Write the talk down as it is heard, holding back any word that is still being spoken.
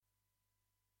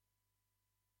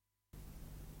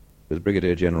with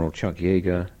Brigadier General Chuck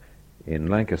Yeager in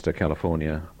Lancaster,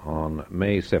 California on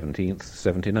May 17th,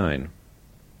 79.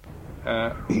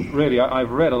 Really,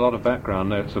 I've read a lot of background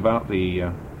notes about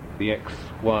the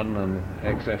X1 and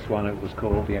XS1, it was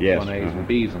called, the X1As and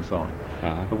Bs and so on.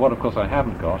 But what, of course, I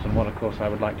haven't got, and what, of course, I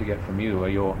would like to get from you, are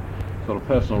your sort of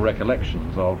personal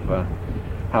recollections of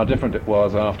how different it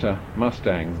was after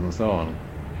Mustangs and so on.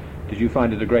 Did you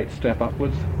find it a great step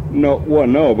upwards?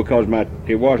 No, because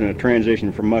it wasn't a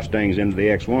transition from Mustangs into the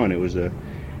X1. It was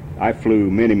I flew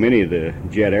many of the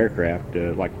jet aircraft,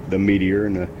 like the Meteor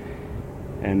and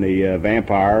the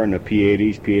Vampire and the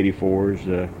P-80s,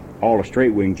 P-84s, all the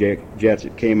straight wing jets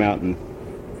that came out in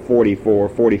 44,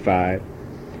 45,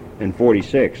 and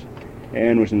 46,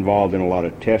 and was involved in a lot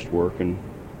of test work and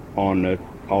on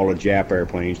all the Jap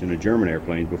airplanes and the German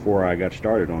airplanes before I got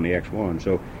started on the X1.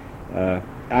 So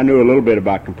I knew a little bit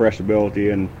about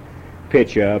compressibility and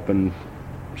pitch up and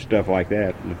stuff like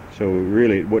that. So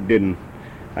really,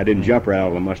 I didn't jump right out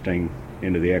of the Mustang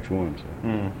into the X1. So.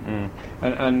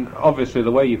 And obviously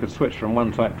the way you could switch from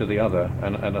one type to the other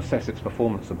and assess its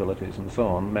performance abilities and so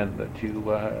on meant that you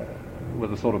were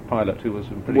the sort of pilot who was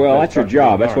in pretty well, that's your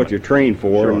job. That's what you're trained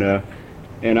for. Sure.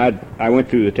 And I went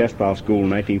through the test pilot school in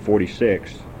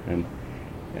 1946, and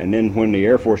then when the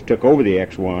Air Force took over the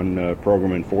X1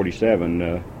 program in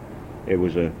 47, it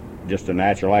was just a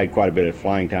natural. I had quite a bit of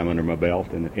flying time under my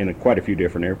belt in quite a few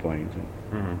different airplanes.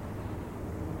 Mm-hmm.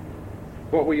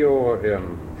 What were your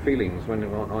feelings when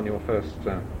on your first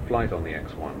flight on the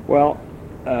X1? Well,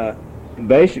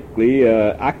 basically,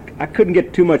 I couldn't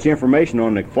get too much information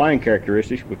on the flying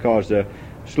characteristics because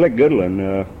Slick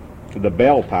Goodland, the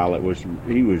Bell pilot, was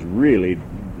really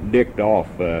dicked off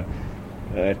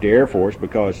at the Air Force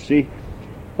because, see,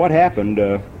 what happened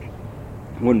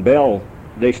when Bell,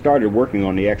 they started working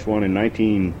on the X1 in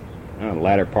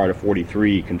latter part of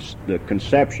 43, the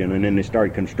conception, and then they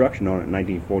started construction on it in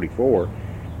 1944.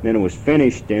 Then it was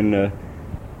finished in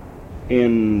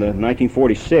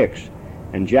 1946,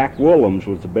 and Jack Willems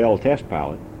was the Bell test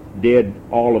pilot. Did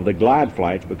all of the glide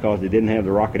flights because they didn't have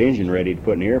the rocket engine ready to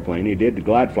put in the airplane. He did the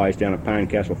glide flights down at Pine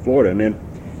Castle, Florida, and then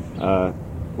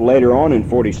later on in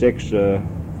 46,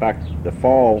 in fact, the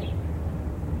fall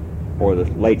or the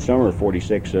late summer of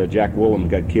 46, Jack Willems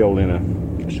got killed in a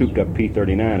souped-up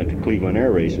P-39 at the Cleveland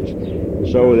Air Races.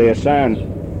 So they assigned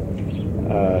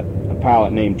a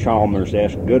pilot named Chalmers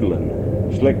S. Goodland,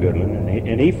 Slick Goodland,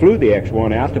 and he flew the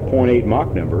X-1 out to 0.8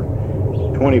 Mach number,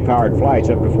 20 powered flights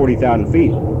up to 40,000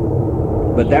 feet.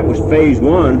 But that was phase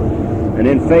one, and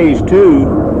then phase two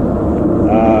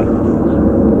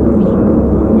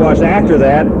was after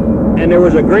that, and there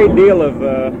was a great deal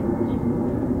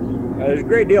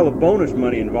of bonus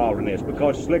money involved in this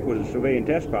because Slick was a civilian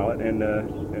test pilot,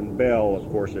 and Bell, of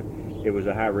course, it was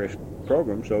a high-risk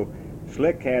program. So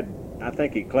Slick had, I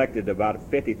think he collected about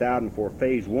 $50,000 for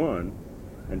phase one,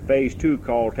 and phase two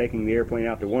called taking the airplane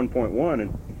out to 1.1,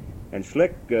 and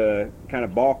Slick kind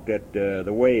of balked at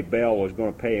the way Bell was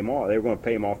going to pay him off. They were going to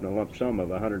pay him off in a lump sum of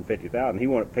 $150,000. He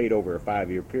wanted it paid over a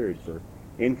 5-year period for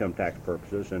income tax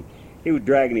purposes, and he was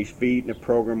dragging his feet, and the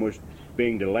program was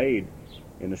being delayed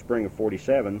in the spring of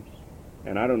 47.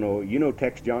 And I don't know, you know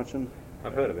Tex Johnson?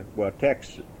 I've heard of him. Well,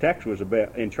 Tex was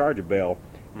in charge of Bell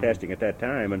testing at that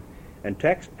time, and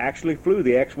Tex actually flew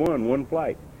the X-1 one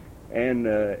flight, and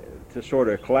to sort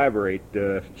of collaborate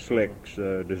Slick's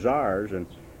desires, and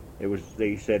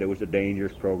they said it was a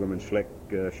dangerous program, and Slick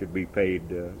should be paid,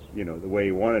 the way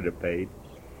he wanted it paid.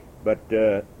 But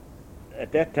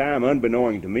at that time,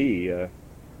 unbeknown to me,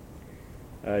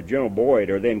 General Boyd,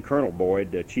 or then Colonel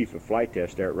Boyd, the chief of flight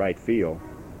test there at Wright Field,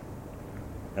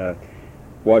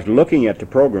 was looking at the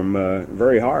program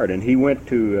very hard, and he went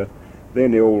to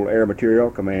then the old Air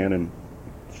Materiel Command and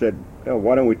said, oh,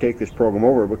 why don't we take this program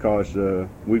over, because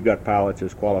we've got pilots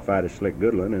as qualified as Slick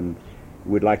Goodland, and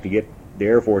we'd like to get the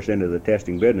Air Force into the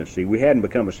testing business. See, we hadn't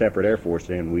become a separate Air Force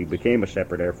then. We became a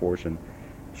separate Air Force in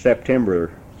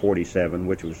September 47,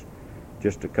 which was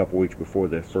just a couple weeks before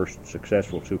the first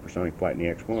successful supersonic flight in the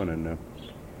X-1,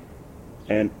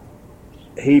 and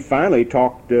he finally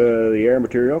talked the Air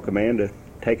Materiel Command to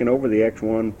taking over the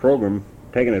X-1 program,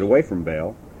 taking it away from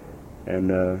Bell,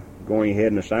 and going ahead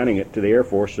and assigning it to the Air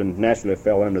Force, and naturally it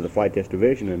fell under the Flight Test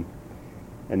Division,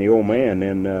 and the old man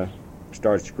then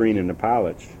started screening the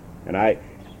pilots, and I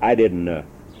didn't,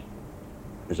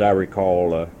 as I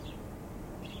recall,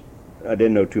 I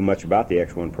didn't know too much about the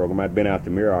X-1 program. I'd been out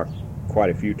to Muroc quite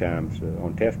a few times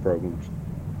on test programs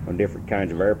on different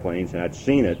kinds of airplanes, and I'd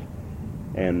seen it,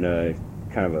 and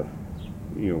kind of a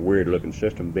weird-looking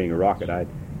system being a rocket. I'd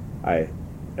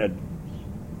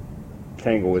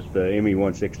tangle with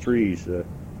ME-163s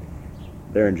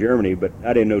there in Germany, but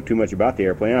I didn't know too much about the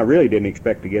airplane. I really didn't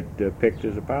expect to get picked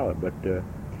as a pilot, but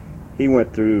he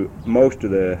went through most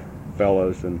of the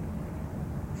fellows and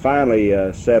finally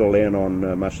settled in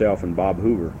on myself and Bob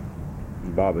Hoover.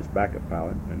 Bob was backup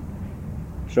pilot. And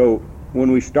so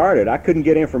when we started, I couldn't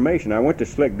get information. I went to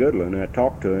Slick Goodland and I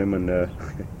talked to him, and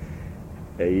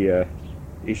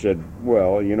he said,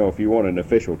 well, you know, if you want an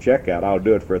official checkout, I'll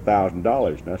do it for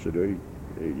 $1,000. And I said, well,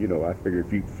 you know, I figured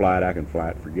if you can fly it, I can fly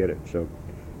it, forget it. So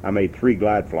I made 3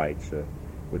 glide flights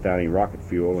without any rocket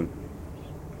fuel, and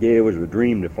yeah, it was a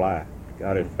dream to fly.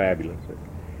 God, it's fabulous. The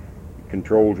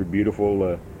controls are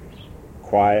beautiful,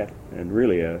 quiet, and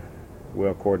really a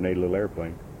well-coordinated little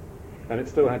airplane. And it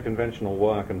still had conventional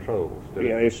wire controls, did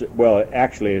it? Well,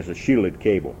 actually, it's a shielded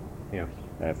cable. Yeah.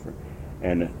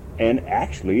 And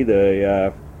actually,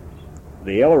 the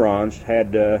ailerons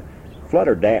had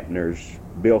flutter dampeners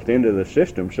built into the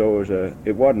system, so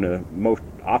it wasn't a most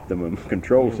optimum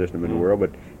control system in the world,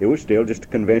 but it was still just a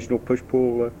conventional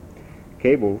push-pull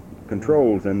cable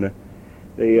controls. And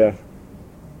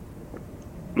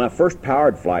my first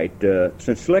powered flight,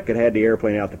 since Slick had the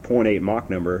airplane out to 0.8 Mach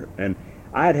number, and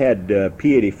I had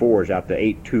P-84s out to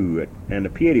 8.2, and the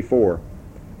P-84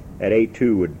 at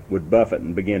 8.2 would buff it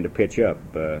and begin to pitch up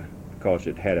because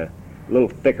it had a little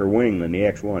thicker wing than the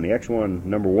X-1. The X-1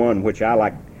 number 1, which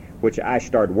I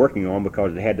started working on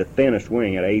because it had the thinnest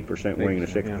wing, at 8% wing and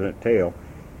a 6% tail,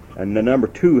 and the number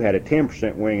 2 had a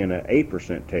 10% wing and an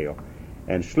 8% tail.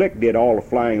 And Slick did all the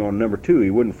flying on number 2. He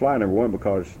wouldn't fly number 1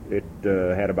 because it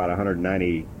had about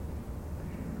 190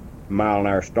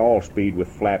 mile-an-hour stall speed with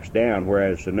flaps down,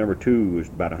 whereas the number 2 was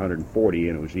about 140,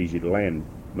 and it was easy to land,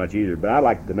 much easier. But I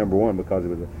liked the number 1 because it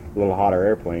was a little hotter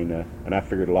airplane, and I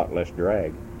figured a lot less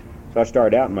drag. So I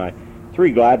started out in my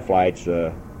 3 glide flights.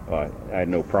 I had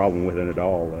no problem with it at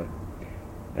all,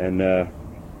 and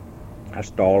I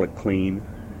stalled it clean,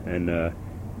 and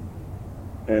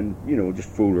you know, just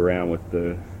fooled around with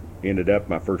ended up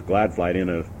my first glide flight in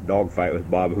a dogfight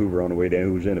with Bob Hoover on the way down,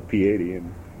 who was in a P-80,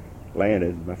 and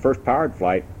landed. My first powered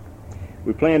flight,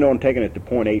 we planned on taking it to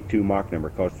 0.82 Mach number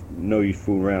because no use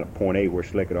fooling around at 0.8 where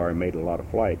Slick had already made a lot of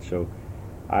flights. So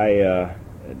I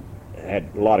had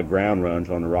a lot of ground runs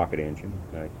on the rocket engine.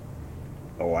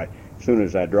 As soon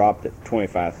as I dropped at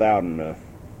 25,000,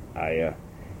 I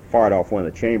fired off one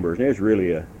of the chambers, and it was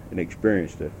really an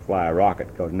experience to fly a rocket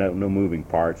because no moving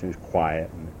parts, and it was quiet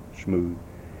and smooth.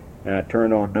 And I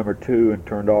turned on number 2 and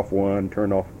turned off 1,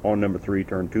 turned off on number 3,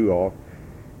 turned 2 off,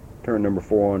 turned number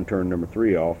 4 on, turned number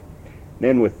 3 off. And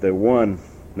then with the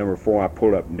number 4, I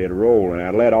pulled up and did a roll, and I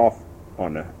let off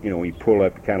on the, you know, when you pull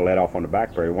up, you kind of let off on the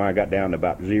back brake. When I got down to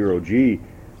about 0G,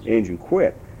 the engine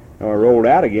quit. When I rolled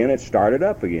out again, it started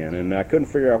up again, and I couldn't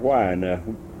figure out why. And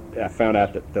I found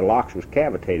out that the LOX was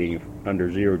cavitating under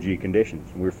 0G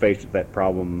conditions. We were faced with that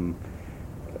problem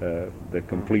the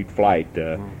complete flight.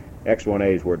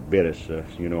 X-1As were it bit us,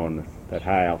 you know, on that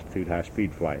high altitude, high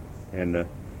speed flight. And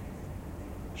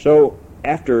so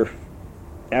after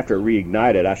it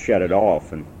reignited, I shut it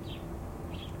off, and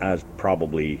I was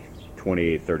probably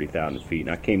 28,000, 30,000 feet,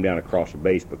 and I came down across the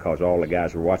base because all the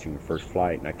guys were watching the first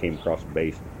flight, and I came across the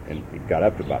base, and it got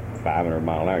up to about 500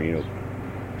 mile an hour, you know,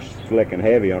 slick and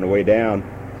heavy on the way down.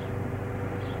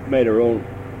 Made a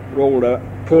rolled up,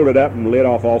 pulled it up, and lit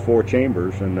off all 4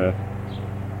 chambers, and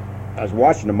I was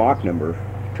watching the Mach number,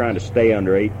 trying to stay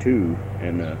under 8.2,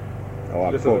 and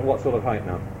what sort of height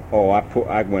now?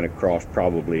 I went across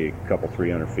probably a couple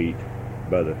 300 feet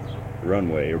above the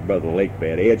runway, or above the lake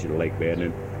bed, edge of the lake bed,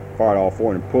 and then fired all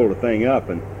 4 and pulled the thing up,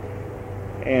 and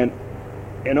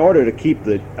in order to keep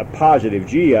a positive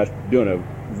G, I was doing a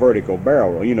vertical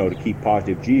barrel roll, you know, to keep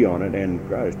positive G on it,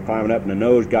 and I was climbing up, and the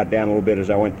nose got down a little bit as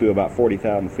I went through about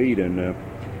 40,000 feet, and the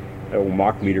old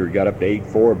Mach meter got up to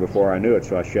 8.4 before I knew it,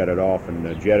 so I shut it off and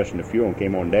jettisoned the fuel and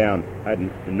came on down.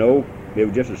 It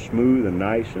was just as smooth and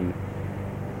nice, and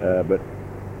but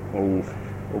old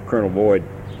Colonel Boyd,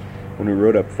 when he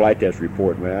wrote up the flight test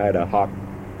report, man, I had a hot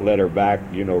letter back,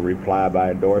 you know, reply by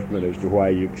endorsement as to why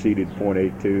you exceeded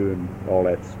 0.82 and all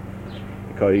that,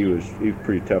 because he was a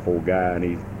pretty tough old guy, and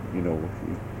he's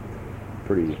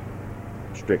pretty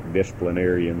strict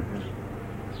disciplinarian,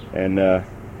 and I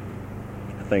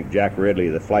think Jack Ridley,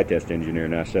 the flight test engineer,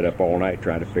 and I sat up all night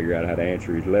trying to figure out how to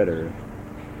answer his letter,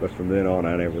 but from then on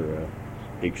I never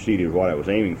exceeded what I was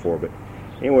aiming for. But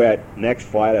anyway, next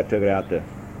flight I took it out to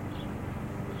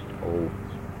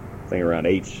around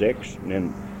 8.6, and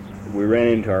then we ran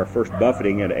into our first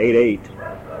buffeting at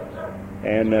 8.8,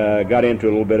 and got into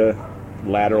a little bit of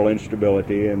lateral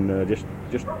instability and just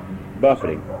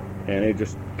buffeting, and it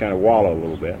just kind of wallowed a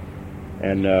little bit.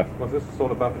 And was this the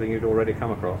sort of buffeting you'd already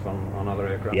come across on other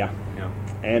aircraft? Yeah.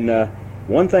 And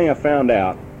one thing I found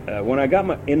out when I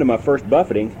got into my first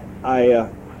buffeting,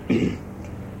 I'd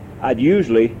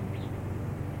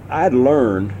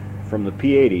learned from the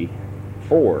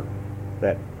P-84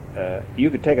 that you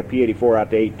could take a P-84 out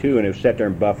to 8.2 and it would sit there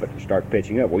and buffet and start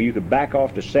pitching up. Well, you could back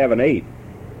off to 7.8,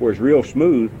 where it's real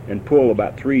smooth, and pull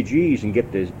about 3 Gs and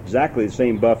get exactly the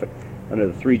same buffet under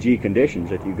the 3 G conditions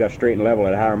that you've got straight and level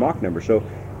at a higher Mach number. So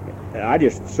I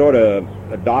just sort of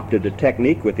adopted the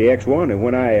technique with the X1, and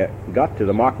when I got to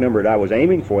the Mach number that I was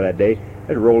aiming for that day,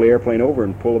 I'd roll the airplane over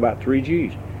and pull about 3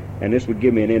 Gs. And this would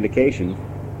give me an indication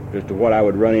as to what I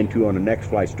would run into on the next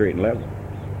flight straight and level.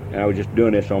 And I was just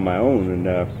doing this on my own.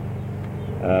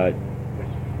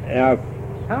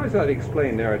 How is that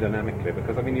explained aerodynamically?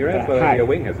 Because, I mean, your airflow of your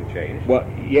wing hasn't changed. Well,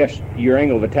 yes, your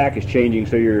angle of attack is changing,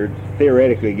 so you're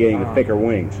theoretically getting a thicker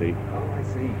wing, see? Oh, I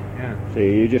see, yeah.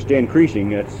 See, you're just increasing,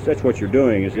 that's what you're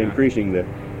doing, is increasing the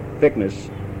thickness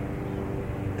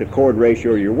to chord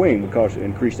ratio of your wing because of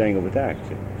increased angle of attack.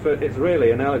 See? So it's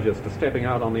really analogous to stepping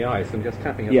out on the ice and just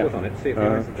tapping a foot on it to see if the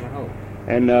ice is going to hold.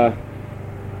 And,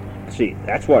 see,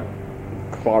 that's what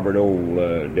clobbered old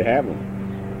de Havilland.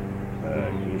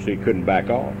 You see, couldn't back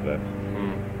off.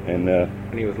 And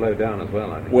he was low down as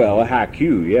well, I think. Well, a high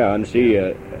Q, yeah. And see,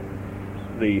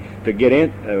 to get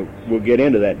in, we'll get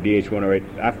into that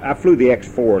DH-108. I flew the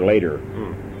X4 later,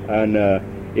 and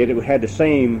it had the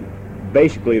same,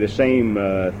 basically the same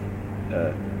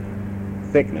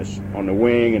thickness on the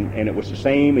wing, and it was the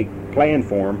same plan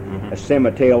form, a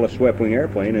semi-tail, a swept-wing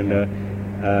airplane, and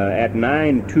at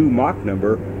 9.2 Mach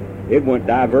number, it went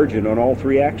divergent on all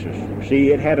 3 axes. See,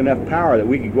 it had enough power that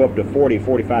we could go up to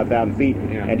 45,000 feet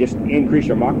and just increase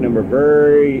our Mach number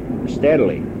very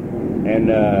steadily. And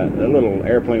the little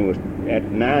airplane was at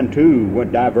 9.2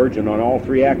 went divergent on all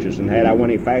 3 axes, and had I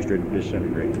went any faster, it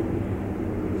disintegrated.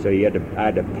 So I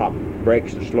had to pop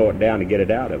brakes to slow it down to get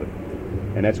it out of it.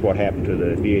 And that's what happened to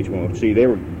the DH-1. See, they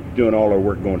were doing all their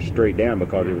work going straight down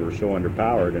because they were so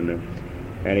underpowered,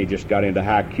 and he just got into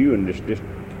high Q and just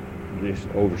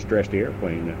overstressed the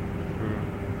airplane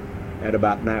at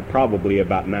about probably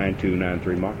about 9.2,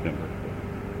 9.3 Mach number.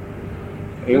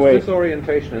 Anyway, this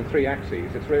disorientation in 3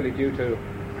 axes, it's really due to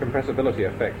compressibility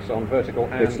effects on vertical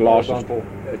and horizontal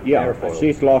airfoil. See,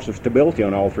 it's loss of stability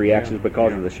on all 3 axes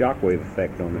because of the shockwave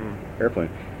effect on the airplane.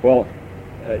 Well,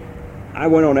 I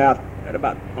went on out at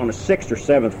about on the 6th or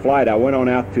 7th flight. I went on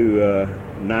out to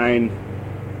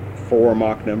 9.4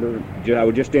 Mach number. I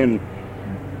was just in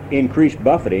increased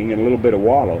buffeting and a little bit of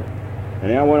wallow, and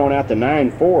then I went on out to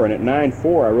 9.4, and at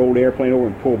 9.4 I rolled the airplane over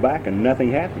and pulled back, and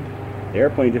nothing happened. The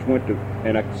airplane just went to,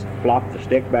 and I flopped the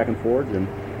stick back and forth, and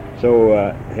so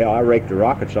I raked the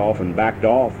rockets off and backed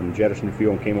off and jettisoned the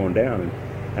fuel and came on down,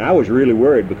 and I was really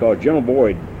worried because General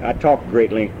Boyd, I talked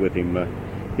great length with him.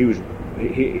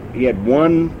 He had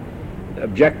one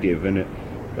objective in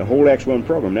the whole X1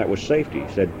 program, that was safety.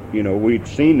 He said, we'd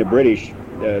seen the British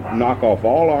knock off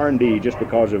all R&D just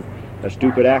because of a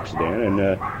stupid accident,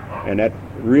 and that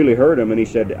really hurt him. And he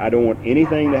said, I don't want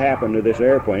anything to happen to this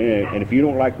airplane, and if you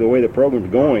don't like the way the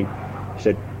program's going, he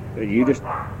said, you just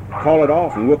call it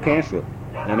off and we'll cancel it,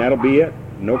 and that'll be it,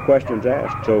 no questions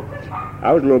asked. So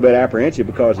I was a little bit apprehensive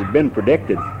because it had been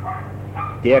predicted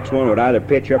the X1 would either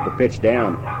pitch up or pitch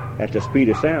down at the speed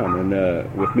of sound, and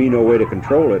with me no way to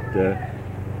control it,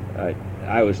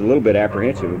 I was a little bit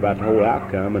apprehensive about the whole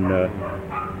outcome.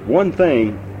 And one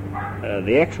thing,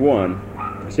 the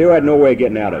X1, see, I had no way of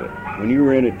getting out of it. When you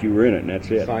were in it, and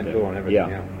that's it. Side door and everything,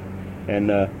 yeah. And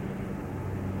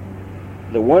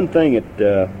the one thing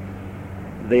that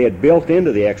they had built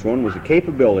into the X1 was the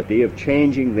capability of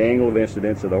changing the angle of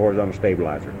incidence of the horizontal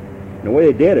stabilizer. And the way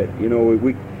they did it,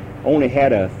 we only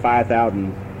had a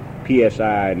 5,000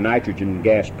 psi nitrogen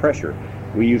gas pressure.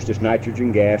 We used this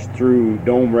nitrogen gas through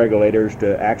dome regulators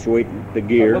to actuate the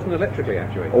gear. It wasn't electrically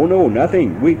actuated? Oh no,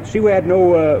 nothing. We had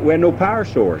no power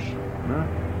source.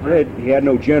 He had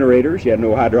no generators. He had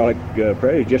no hydraulic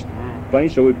pressure. Just plain.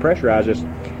 So we pressurized this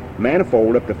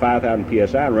manifold up to 5,000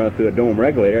 psi, run it through a dome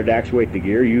regulator to actuate the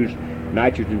gear. Use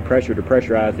nitrogen pressure to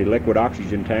pressurize the liquid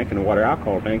oxygen tank and the water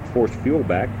alcohol tank to force the fuel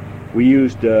back. We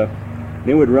used.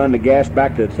 Then we'd run the gas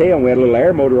back to the tail, and we had a little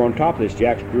air motor on top of this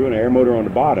jack screw and an air motor on the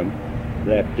bottom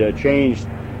that changed,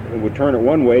 would turn it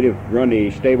one way to run the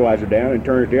stabilizer down and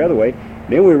turn it the other way.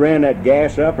 Then we ran that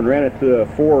gas up and ran it to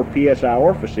 4 psi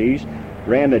orifices,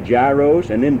 ran the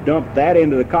gyros, and then dumped that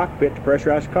into the cockpit to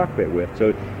pressurize the cockpit with.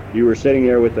 So you were sitting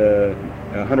there with a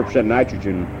 100%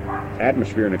 nitrogen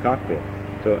atmosphere in the cockpit.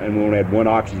 So, and we only had one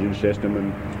oxygen system,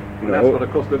 and that's what, of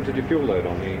course, limited your fuel load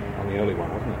on the early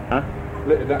one, wasn't it? Huh?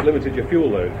 That limited your fuel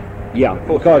load Yeah,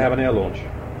 because you have an air launch.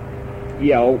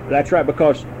 Yeah, that's right.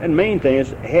 Because and the main thing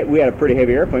is we had a pretty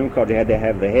heavy airplane because they had to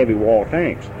have the heavy wall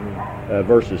tanks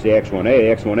versus the X-1A.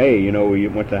 The X-1A, you know, we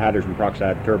went to the hydrogen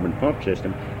peroxide turbine pump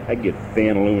system. I'd get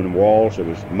thin aluminum walls. It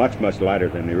was much lighter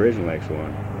than the original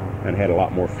X-1 and had a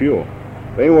lot more fuel.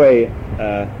 But anyway,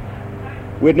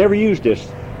 we had never used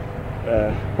this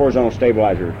horizontal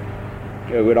stabilizer.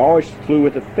 We'd always flew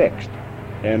with it fixed,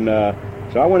 and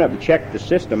so I went up and checked the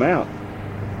system out.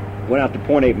 Went out to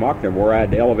 0.8 Mach number where I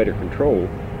had the elevator control,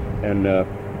 and I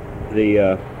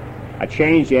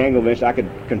changed the angle of this. I could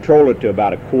control it to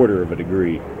about 1/4 of a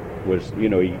degree. Was, you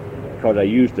know, because I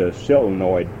used a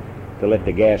solenoid to let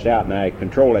the gas out, and I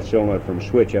controlled that solenoid from a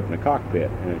switch up in the cockpit.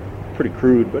 And pretty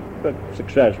crude, but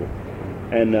successful.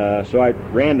 And so I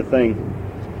ran the thing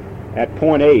at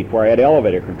 0.8 where I had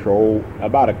elevator control,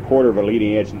 about 1/4 of a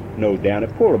leading edge nose down.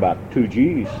 It pulled about 2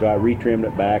 Gs, so I retrimmed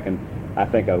it back, and I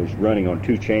think I was running on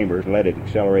 2 chambers, let it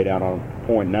accelerate out on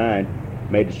 0.9,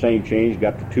 made the same change,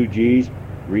 got to 2 Gs,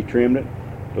 retrimmed it,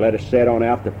 let it set on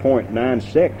out to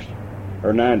 0.96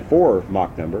 or 94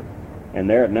 Mach number, and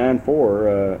there at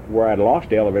 94, where I'd lost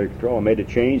the elevator control, I made a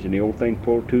change, and the old thing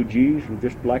pulled 2 Gs,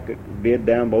 just like it did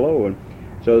down below. And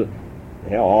so,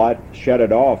 hell, I shut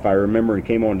it off. I remember it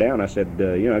came on down. I said,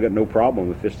 you know, I got no problem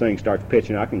if this thing starts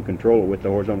pitching. I can control it with the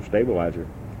horizontal stabilizer,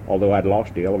 although I'd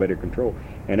lost the elevator control.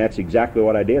 And that's exactly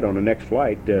what I did on the next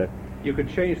flight. You could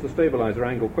change the stabilizer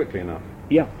angle quickly enough.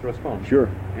 Yeah. To respond. Sure.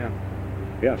 Yeah.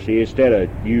 Yeah. See, instead of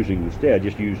using the stead,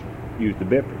 just use the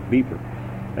beeper,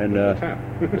 and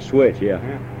the switch. Yeah.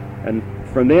 And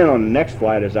from then on the next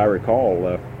flight, as I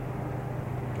recall,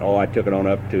 I took it on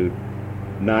up to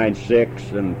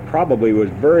 9.6 and probably was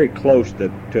very close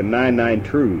to 9.9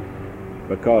 true,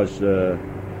 because.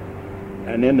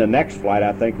 And then the next flight,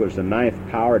 I think, was the 9th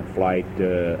powered flight.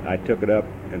 I took it up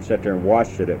and sat there and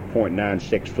watched it at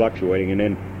 0.96 fluctuating, and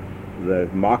then the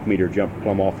Mach meter jumped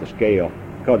plumb off the scale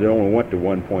because it only went to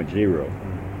 1.0,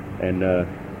 and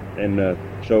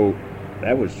so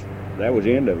that was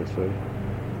the end of it. So.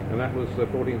 And that was the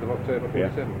 14th of October,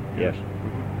 47. Yeah. Yes.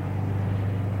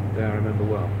 Mm-hmm. Yeah, I remember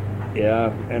well.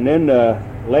 Yeah, and then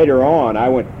later on, I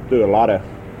went through a lot of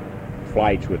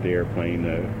flights with the airplane.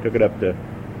 Took it up to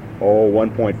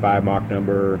 1.5 Mach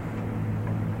number,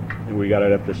 and we got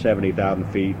it up to 70,000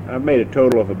 feet. I've made a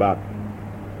total of about,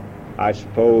 I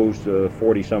suppose,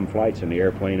 40-some flights in the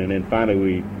airplane, and then finally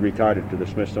we retired it to the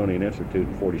Smithsonian Institute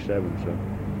in 47. So.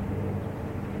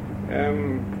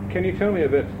 Can you tell me a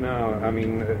bit now, I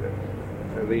mean,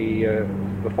 the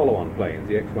follow-on planes,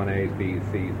 the X-1As, Bs,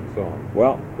 Cs, and so on?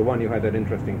 Well, the one you had that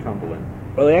interesting tumble in.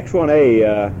 Well, the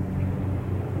X-1A,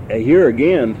 here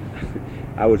again,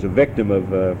 I was a victim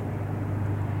of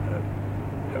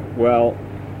well,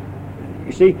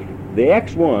 you see, the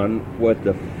X-1 was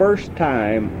the first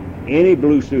time any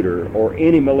blue suiter or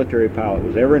any military pilot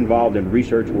was ever involved in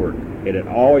research work. It had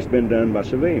always been done by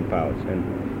civilian pilots,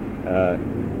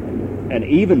 and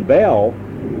even Bell,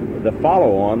 the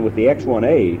follow-on with the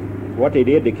X-1A, what they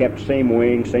did, they kept the same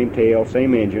wing, same tail,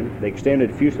 same engine. They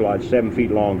extended the fuselage 7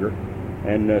 feet longer,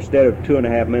 and instead of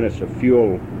 2.5 minutes of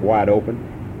fuel wide open,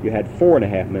 you had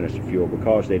 4.5 minutes of fuel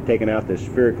because they'd taken out this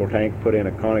spherical tank, put in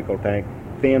a conical tank,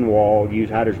 thin wall,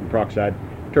 used hydrogen peroxide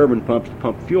turbine pumps to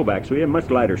pump fuel back. So we had a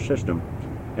much lighter system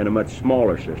and a much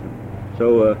smaller system.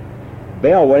 So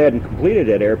Bell went ahead and completed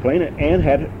that airplane and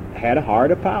had hired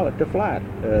a pilot to fly it.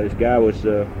 This guy was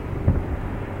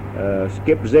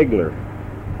Skip Ziegler,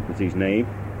 was his name,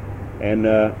 and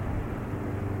the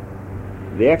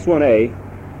X-1A.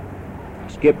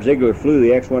 Skip Ziegler flew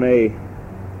the X-1A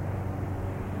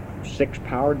 6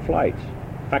 powered flights.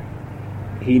 In fact,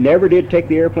 he never did take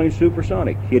the airplane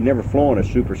supersonic. He had never flown a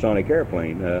supersonic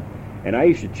airplane. And I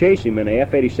used to chase him in the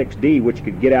F-86D, which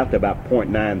could get out to about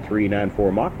 0.93,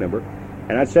 94 Mach number.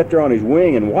 And I'd sit there on his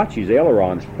wing and watch his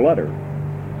ailerons flutter.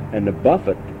 And the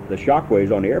buffet, the shock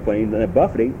waves on the airplane, and the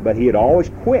buffeting, but he had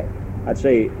always quit. I'd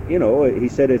say, you know, he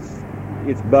said it's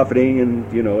buffeting,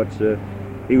 and, you know, it's,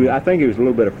 I think he was a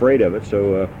little bit afraid of it,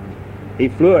 so he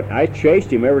flew it. I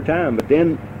chased him every time, but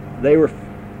then they were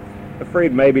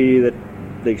afraid maybe that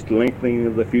the lengthening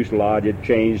of the fuselage had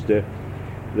changed the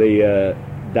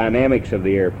dynamics of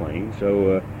the airplane,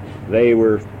 so they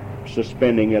were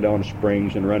suspending it on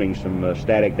springs and running some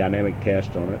static dynamic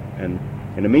tests on it. And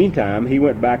in the meantime, he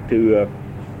went back to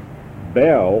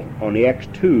Bell on the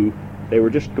X2. They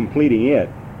were just completing it,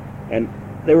 and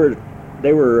they were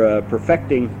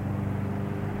perfecting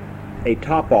a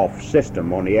top-off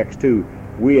system on the X2.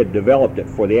 We had developed it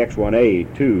for the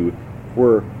X-1A too,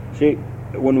 where, see,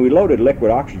 when we loaded liquid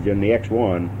oxygen in the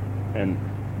X-1,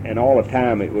 and all the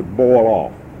time it would boil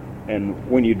off, and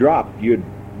when you dropped, you'd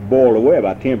boiled away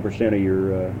about 10% of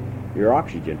your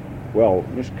oxygen. Well,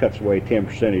 this cuts away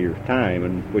 10% of your time,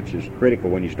 and which is critical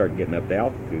when you start getting up to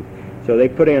altitude. So they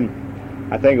put in,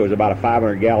 I think it was about a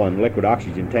 500-gallon liquid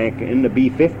oxygen tank in the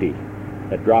B-50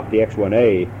 that dropped the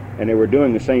X-1A, and they were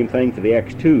doing the same thing to the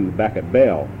X-2 back at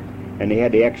Bell. And they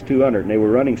had the X-200, and they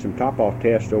were running some top-off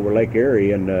tests over Lake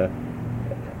Erie, and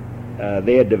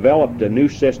they had developed a new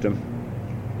system.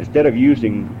 Instead of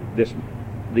using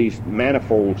these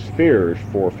manifold spheres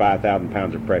for 5,000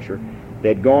 pounds of pressure,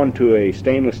 they'd gone to a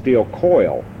stainless steel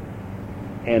coil,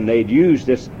 and they'd used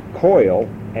this coil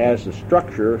as the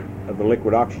structure of the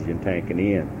liquid oxygen tank in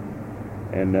the end.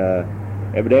 And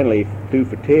evidently, through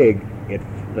fatigue,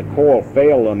 the coil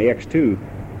failed on the X2.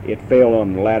 It failed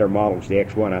on the latter models, the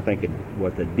X1. I think it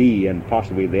was the D, and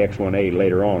possibly the X1A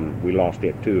later on. We lost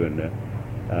it too. And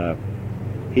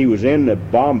he was in the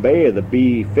bomb bay of the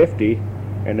B-50,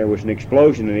 and there was an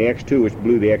explosion in the X2 which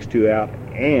blew the X2 out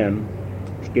and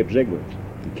Skip Ziegler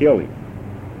and killed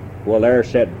him. Well, there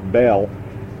sat Bell,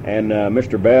 and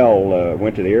Mr. Bell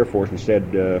went to the Air Force and said,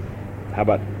 how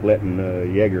about letting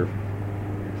Yeager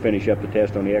finish up the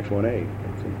test on the X-1A?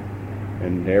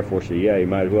 And the Air Force said, yeah, he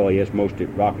might as well. He has most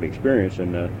rocket experience.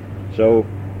 And so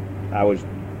I was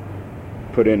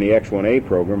put in the X-1A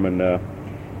program, and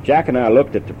Jack and I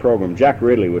looked at the program. Jack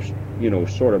Ridley was,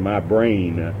 sort of my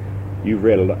brain. You've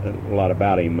read a lot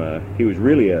about him. He was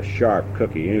really a sharp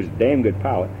cookie. He was a damn good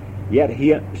pilot. Yet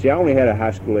I only had a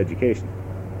high school education.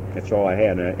 That's all I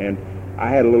had. And I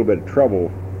had a little bit of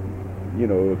trouble,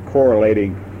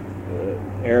 correlating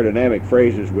aerodynamic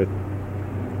phrases with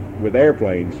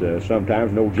airplanes.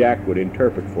 Sometimes no Jack would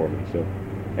interpret for me. So,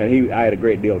 and I had a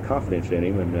great deal of confidence in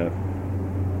him.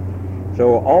 And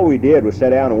so all we did was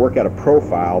sit down and work out a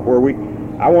profile where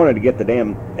I wanted to get the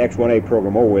damn X-1A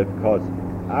program over with, because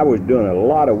I was doing a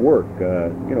lot of work,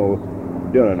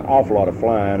 doing an awful lot of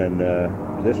flying, and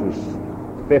this was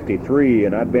 53,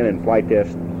 and I'd been in flight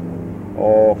test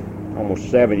almost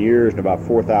 7 years and about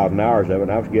 4,000 hours of it,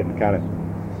 and I was getting kind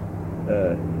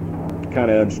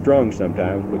of unstrung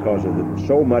sometimes because of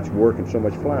so much work and so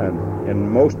much flying,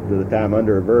 and most of the time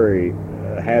under very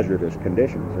hazardous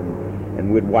conditions,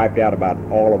 and we'd wiped out about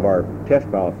all of our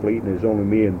test pilot fleet, and there's only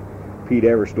me and Pete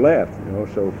Everest left,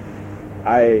 so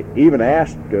I even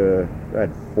asked, I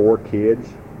had 4 kids,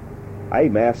 I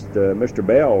even asked Mr.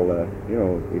 Bell,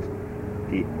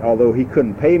 although he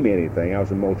couldn't pay me anything, I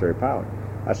was a military pilot,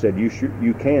 I said,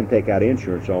 you can take out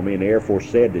insurance on me, and the Air Force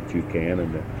said that you can,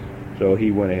 and so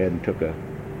he went ahead and took a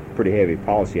pretty heavy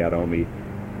policy out on me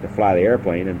to fly the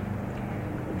airplane. And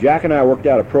Jack and I worked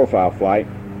out a profile flight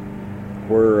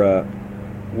where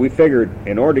we figured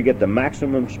in order to get the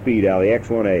maximum speed out of the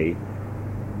X-1A,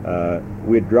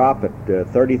 we'd drop at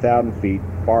 30,000 feet,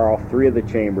 fire off 3 of the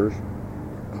chambers,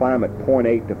 climb at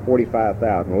 0.8 to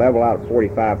 45,000, level out at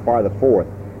 45, fire the 4th,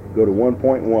 go to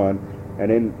 1.1,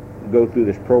 and then go through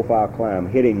this profile climb,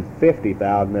 hitting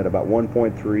 50,000 at about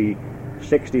 1.3,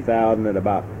 60,000 at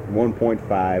about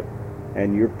 1.5,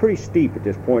 and you're pretty steep at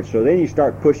this point. So then you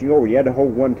start pushing over. You had to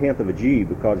hold 1/10 of a G,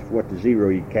 because if you went to 0,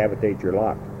 you'd cavitate your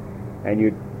lock, and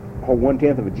you'd hold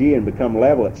 1/10 of a G and become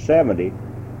level at 70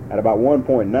 at about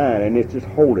 1.9, and it's just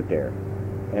hold it there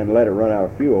and let it run out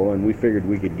of fuel. And we figured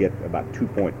we could get about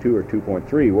 2.2 or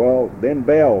 2.3. Well, then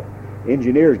Bell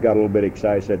engineers got a little bit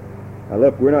excited, said,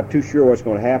 look, we're not too sure what's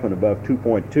going to happen above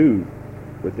 2.2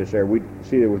 with this air. We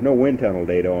see there was no wind tunnel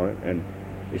data on it, and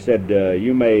they said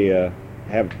you may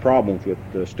have problems with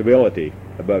stability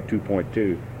above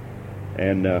 2.2.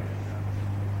 And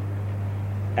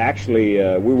actually,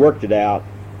 we worked it out,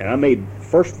 and I made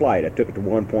first flight. I took it to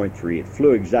 1.3. It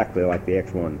flew exactly like the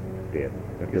X1 did.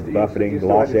 The buffeting, you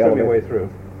lost still had to trim your way through.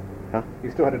 Huh? You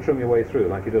still had to trim your way through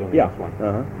like you did on the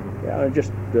X1. Yeah,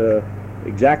 just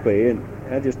exactly, and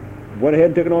I just went ahead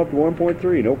and took it off to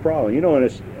 1.3, no problem.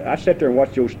 And I sat there and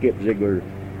watched old Skip Ziegler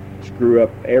screw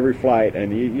up every flight,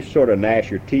 and you sort of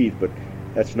gnash your teeth, but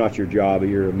that's not your job.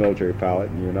 You're a military pilot,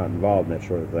 and you're not involved in that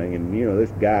sort of thing. And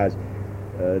this guy's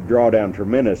draw down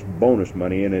tremendous bonus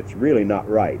money, and it's really not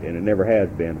right, and it never has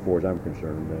been, as far as I'm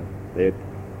concerned.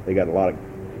 They got a lot of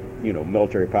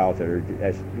military pilots that are,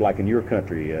 like in your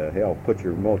country, hell, put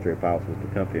your military pilots with the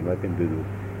company and let them do the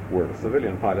work. The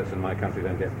civilian pilots in my country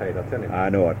don't get paid, I tell you. I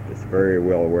know it. It's very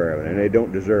well aware of it, and they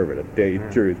don't deserve it, I'll tell you the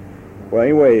truth. Well,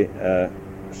 anyway,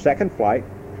 second flight,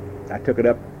 I took it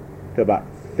up to about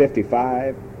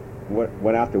 55,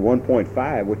 went out to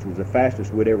 1.5, which was the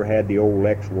fastest we'd ever had the old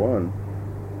X1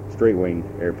 straight-wing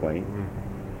airplane.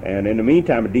 And in the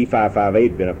meantime, a D558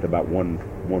 had been up to about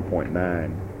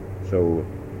 1.9. So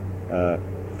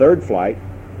third flight,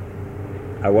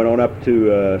 I went on up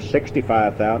to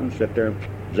 65,000, sat there and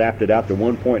zapped it out to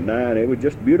 1.9. It was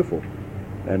just beautiful.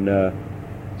 And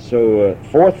so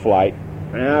fourth flight,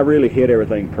 I really hit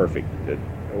everything perfect.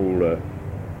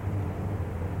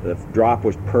 The drop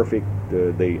was perfect.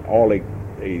 All the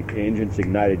engines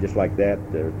ignited just like that,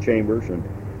 the chambers, and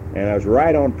I was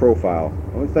right on profile.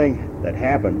 Only thing that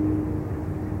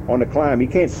happened on the climb, you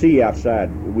can't see outside.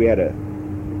 We had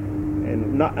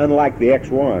and not unlike the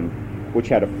X1, which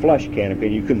had a flush canopy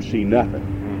and you couldn't see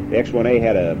nothing. The X1A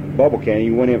had a bubble canopy.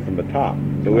 You went in from the top.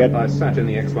 So I sat in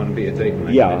the X1B at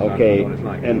Dayton. Yeah, okay.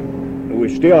 Like. And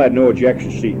we still had no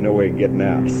ejection seat, no way of getting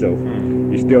out. So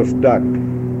you're still stuck.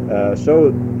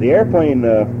 So the airplane,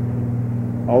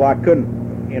 although I couldn't,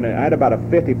 I had about a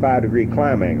 55-degree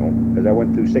climb angle because I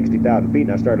went through 60,000 feet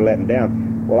and I started letting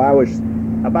down. Well, I was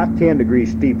about 10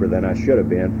 degrees steeper than I should have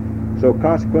been. So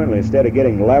consequently, instead of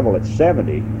getting level at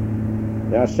 70,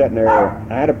 I was sitting there.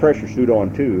 I had a pressure suit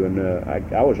on too, and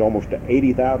I was almost to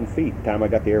 80,000 feet the time I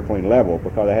got the airplane level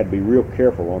because I had to be real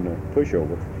careful on the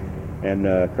pushover. And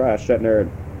I was sitting there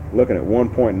looking at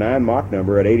 1.9 Mach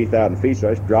number at 80,000 feet, so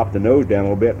I just dropped the nose down a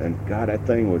little bit, and God, that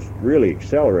thing was really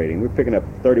accelerating. We're picking up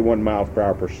 31 miles per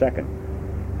hour per second,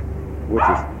 which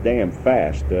is damn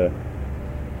fast.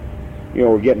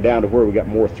 We're getting down to where we got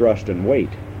more thrust and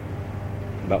weight,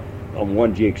 about on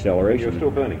 1G acceleration. You're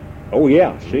still burning. Oh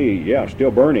yeah,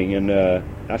 still burning, and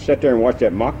I sat there and watched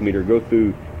that Mach meter go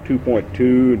through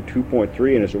 2.2 and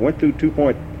 2.3, and as it went through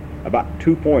about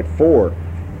 2.4,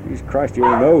 Jesus Christ,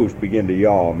 your nose began to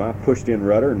yaw. I pushed in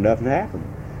rudder and nothing happened.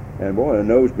 And boy, the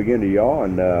nose began to yaw,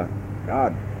 and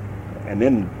God, and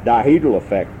then dihedral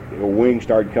effect. The wing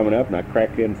started coming up, and I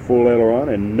cracked in full aileron,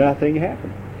 and nothing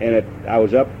happened. And I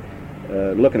was up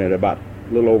looking at about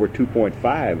a little over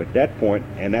 2.5 at that point,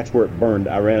 and that's where it burned.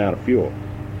 I ran out of fuel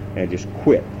and just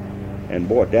quit. And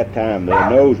boy, at that time, the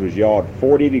nose was yawed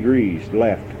 40 degrees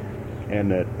left,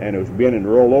 and it was beginning to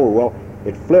roll over. Well,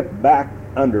 it flipped back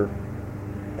under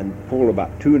and pulled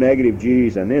about 2 negative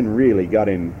G's, and then really got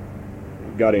in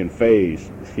phase,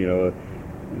 the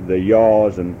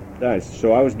yaws, and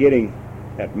so I was getting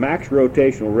at max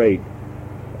rotational rate.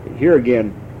 Here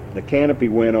again, the canopy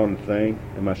went on the thing,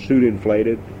 and my suit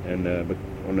inflated, and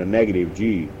on a negative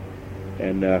G,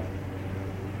 and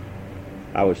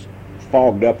I was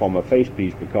fogged up on my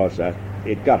facepiece because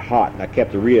it got hot, and I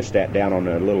kept the rheostat down on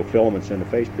the little filaments in the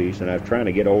facepiece, and I was trying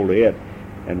to get hold of it,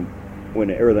 and when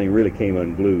everything really came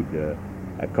unglued,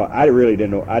 I really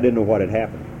didn't know. I didn't know what had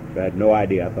happened. I had no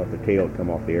idea. I thought the tail had come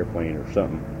off the airplane or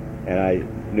something, and I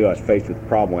knew I was faced with a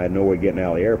problem. I had no way of getting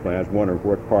out of the airplane. I was wondering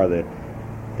what part of the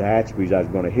hatchways I was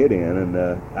going to hit in, and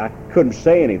I couldn't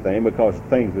say anything because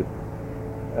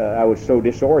I was so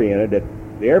disoriented that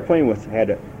the airplane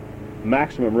had a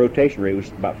maximum rotation rate was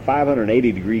about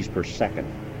 580 degrees per second.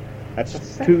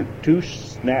 That's two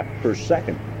snaps per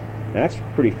second. That's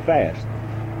pretty fast.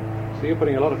 So you're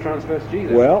putting a lot of transverse G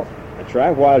there. Well, that's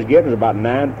right. What I was getting was about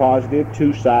 9 positive,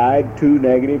 2 side, 2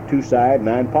 negative, 2 side,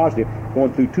 9 positive,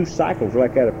 going through 2 cycles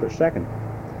like that per second.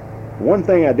 One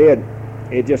thing I did,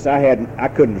 I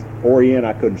couldn't orient,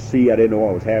 I couldn't see, I didn't know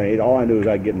what was happening. All I knew was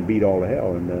I was getting beat all to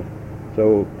hell, and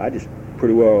so I just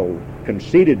pretty well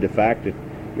conceded the fact that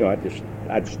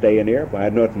I'd stay in the airplane. I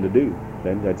had nothing to do.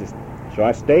 So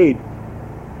I stayed.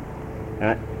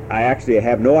 I actually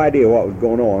have no idea what was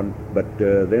going on, but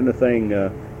then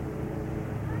the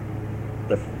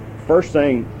first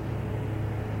thing,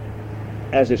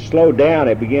 as it slowed down,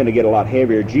 it began to get a lot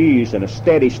heavier G's in a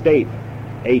steady state,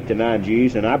 8 to 9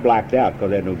 G's, and I blacked out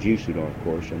because I had no G suit on, of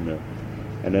course. And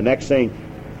the next thing,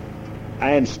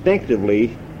 I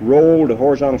instinctively rolled the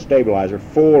horizontal stabilizer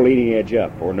full leading edge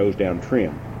up, or nose down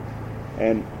trim.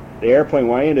 And the airplane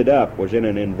where I ended up was in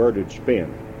an inverted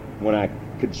spin when I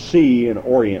could see and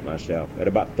orient myself at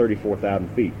about 34,000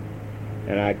 feet.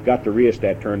 And I got the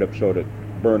rheostat turned up so to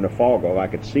burn the fog off. I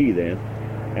could see then.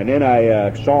 And then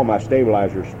I saw my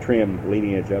stabilizers trimmed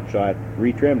leading edge up, so I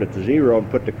retrimmed it to 0 and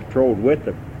put the controls with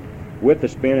the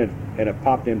spin, and it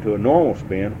popped into a normal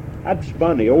spin. I'd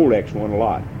spun the old X1 a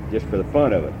lot just for the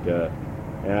fun of it,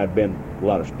 and I'd been a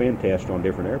lot of spin tests on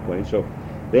different airplanes. So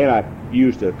then I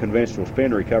used a conventional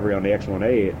spin recovery on the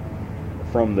X1A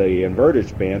from the inverted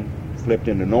spin, flipped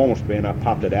into normal spin. I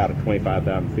popped it out at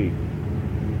 25,000 feet,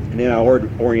 and then I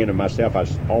oriented myself. I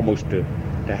was almost to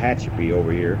Tehachapi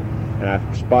over here, and I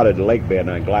spotted the lake bed,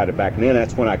 and I glided back. And then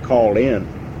that's when I called in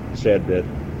and said that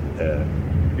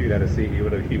if you'd had a seat, you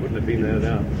wouldn't have been there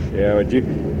now. Yeah,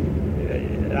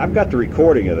 I've got the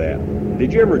recording of that.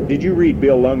 Did you read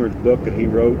Bill Lundgren's book that he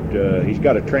wrote? He's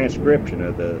got a transcription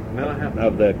of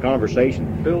the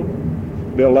conversation. Bill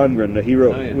Lundgren, he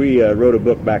wrote. Oh, yeah. We wrote a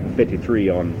book back in '53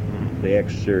 on the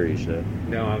X series.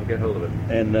 No, I'll get hold of it.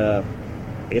 And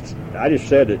I just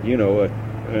said that,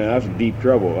 I was in deep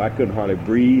trouble. I couldn't hardly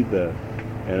breathe,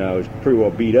 and I was pretty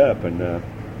well beat up, and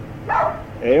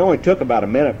it only took about a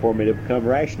minute for me to become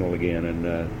rational again, and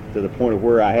to the point of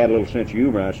where I had a little sense of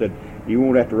humor. I said, "You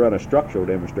won't have to run a structural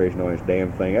demonstration on this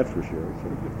damn thing, that's for sure." So,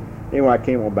 anyway, I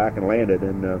came on back and landed,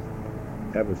 and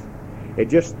that was it.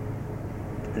 Just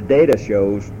the data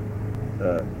shows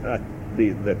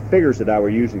the figures that I were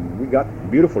using. We got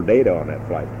beautiful data on that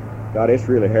flight. God, it's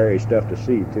really hairy stuff to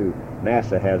see too.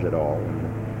 NASA has it all. And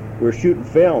we're shooting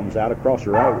films out across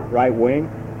the right wing,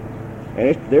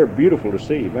 and they're beautiful to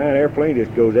see. Man, airplane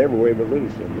just goes everywhere but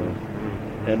loose.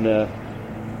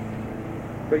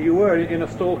 But you were in a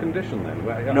stall condition then?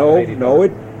 No,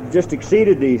 it just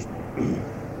exceeded these.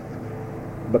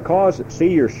 Because,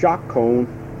 see, your shock cone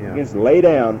begins to lay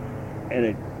down, and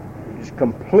it just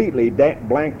completely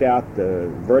blanked out the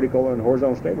vertical and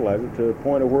horizontal stabilizer to the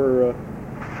point of where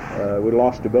we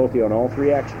lost stability on all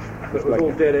three axes. It was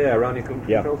all dead air around your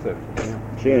control system. Yeah.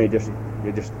 See, and it just,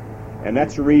 and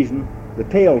that's the reason the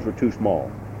tails were too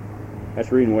small. That's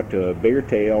the reason we went to a bigger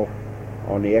tail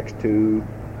on the X2,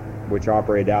 which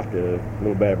operated out to a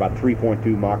little bit about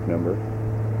 3.2 Mach number,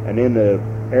 and then the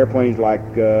airplanes like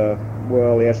the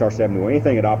SR-71,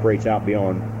 anything that operates out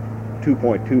beyond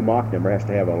 2.2 Mach number has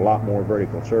to have a lot more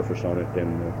vertical surface on it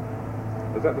than.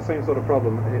 Was that the same sort of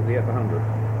problem in the F-100?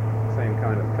 Same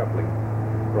kind of coupling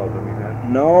problem you had?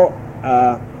 No.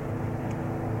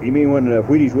 You mean when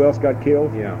Wheaties Wells got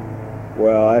killed? Yeah.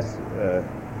 Well,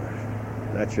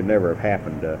 that should never have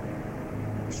happened.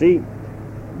 See,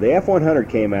 the F-100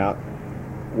 came out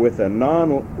with a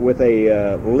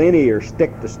linear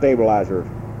stick-to-stabilizer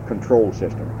control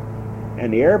system,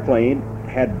 and the airplane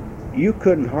you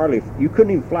couldn't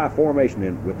even fly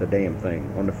formation with the damn thing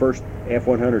on the first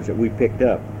F-100s that we picked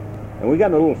up. And we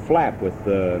got in a little flap with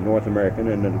North American,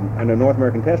 and the North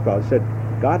American test pilot said,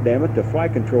 "God damn it, the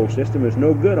flight control system is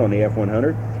no good on the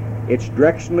F-100. It's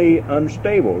directionally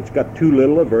unstable. It's got too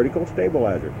little a vertical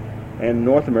stabilizer." And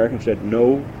North American said,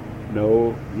 "No,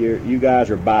 you guys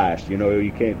are biased. You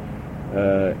can't.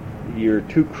 You're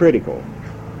too critical.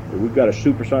 We've got a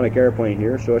supersonic airplane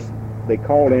here." So they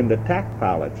called in the TAC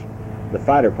pilots, the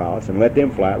fighter pilots, and let them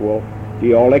fly it. Well,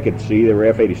 gee, all they could see, they were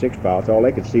F-86 pilots, all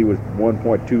they could see was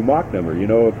 1.2 Mach number,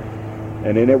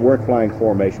 and then they weren't flying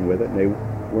formation with it, and they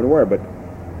weren't aware. But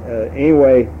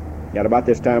anyway, at about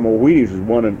this time, Wheaties was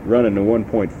running the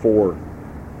 1.4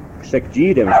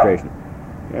 6G demonstration,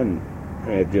 and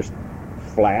it just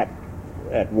flat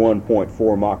at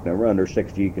 1.4 Mach number under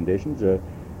 6G conditions,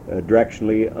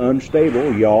 directionally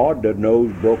unstable, yawed, the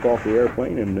nose broke off the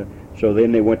airplane, and so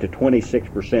then they went to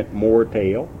 26% more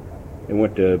tail. They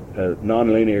went to a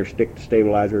nonlinear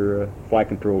stick-to-stabilizer flight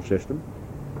control system,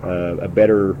 a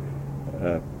better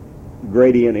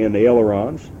gradient in the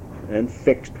ailerons, and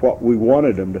fixed what we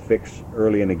wanted them to fix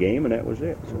early in the game, and that was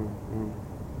it. So.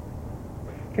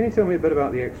 Can you tell me a bit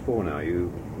about the X4 now? You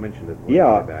mentioned it.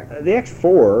 Yeah, back. The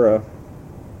X4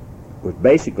 was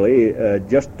basically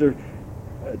just to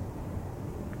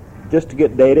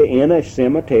get data in a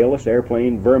semi-tailless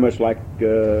airplane, very much like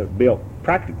built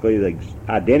practically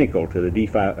identical to the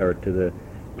D5 or to the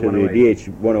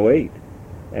DH-108.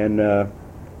 And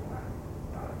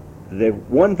the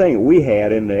one thing we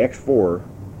had in the X4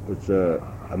 was a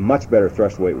much better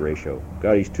thrust weight ratio.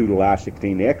 Got these 2 to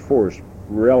I-16. The X4 is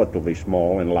relatively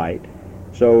small and light,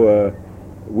 so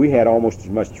we had almost as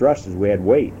much thrust as we had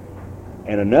weight.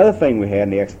 And another thing we had in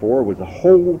the X4 was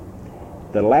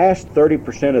the last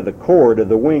 30% of the chord of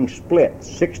the wing split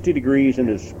 60 degrees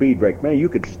into the speed brake. Man, you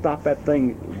could stop that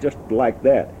thing just like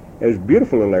that. It was a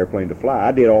beautiful little airplane to fly.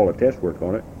 I did all the test work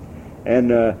on it. And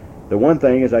the one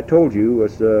thing, as I told you,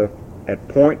 was at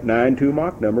 0.92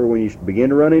 Mach number, when you begin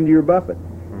to run into your buffet,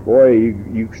 boy,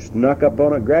 you snuck up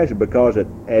on it gradually, because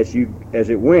as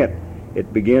it went,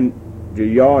 it began to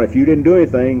yaw. And if you didn't do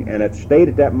anything and it stayed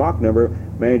at that Mach number,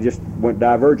 man, it just went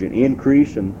divergent,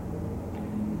 increase and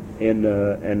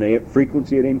the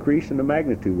frequency would increase and the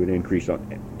magnitude would increase on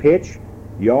pitch,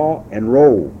 yaw, and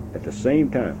roll at the same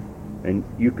time. And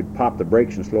you could pop the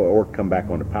brakes and slow it, or come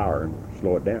back on the power and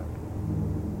slow it down.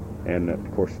 And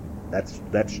of course, that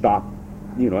stop,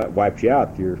 that wipes you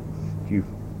out.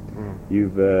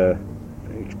 You've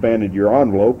expanded your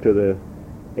envelope to the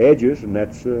edges, and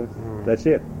that's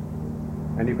it.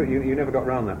 And you never got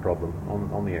around that problem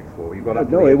on the X4. You got up.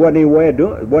 No, it wasn't any way of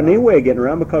doing it. It wasn't any way of getting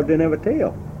around, because it didn't have a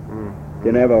tail.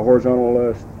 Didn't have a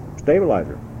horizontal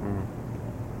stabilizer.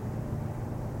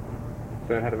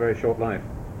 So it had a very short life.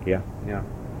 Yeah. Yeah.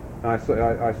 I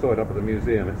saw it up at the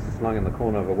museum. It's slung in the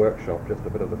corner of a workshop, just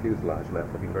a bit of the fuselage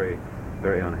left, looking very,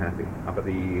 very unhappy, up at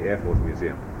the Air Force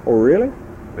Museum. Oh, really?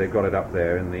 they got it up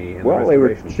there in the well, the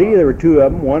there were two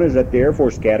of them. One is at the Air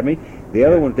Force Academy. The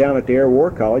other one's down at the Air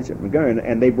War College at McGurn,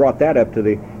 and they brought that up to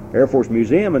the Air Force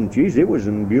Museum, and geez, it was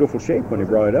in beautiful shape when they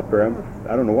brought it up there.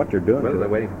 I don't know what they're doing. Well, they're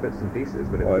waiting for bits and pieces,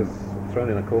 but it was thrown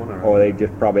in a corner. Or they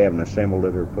just probably haven't assembled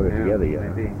it or put it together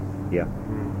yet. Maybe. Yeah.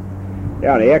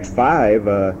 Yeah, the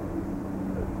X-5,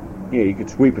 you could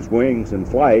sweep its wings in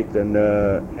flight, and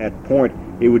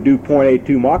it would do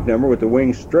 .82 Mach number with the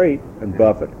wings straight and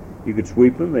buff it. You could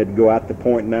sweep them; they'd go out to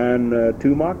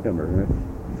 .92 Mach number.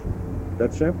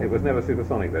 That's simple. It was never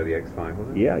supersonic though, the X-5, was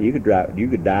it? Yeah, you could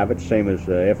dive it, same as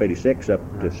F-86 up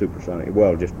to supersonic.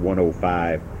 Well, just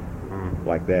 105,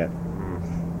 like that.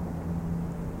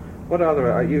 What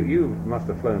other? You must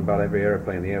have flown about every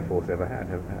airplane the Air Force ever had,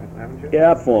 haven't you?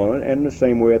 Yeah, I've flown, and the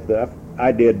same with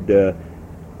I did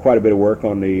quite a bit of work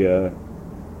on the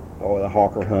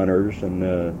Hawker Hunters, and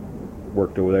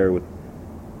worked over there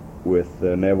with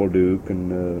Neville Duke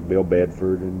and Bill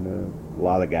Bedford and a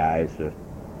lot of the guys.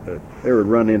 They would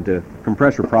run into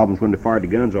compressor problems when they fired the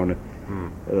guns on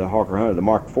the Hawker Hunter, the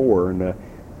Mark IV, and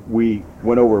we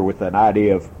went over with that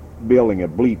idea of building a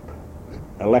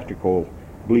electrical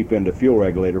bleep into fuel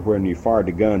regulator, where when you fired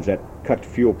the guns, that cut the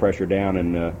fuel pressure down,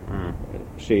 and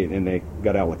and they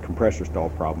got out with compressor stall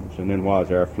problems. And then while I was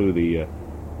there, I flew the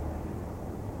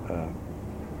I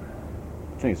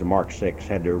think it's the Mark VI,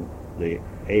 had the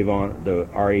Avon, the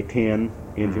RA-10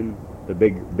 engine, the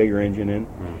bigger engine in.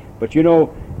 But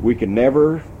we could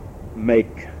never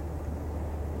make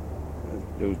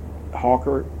the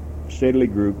Hawker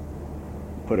Siddeley group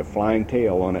put a flying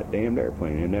tail on that damned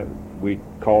airplane, and that we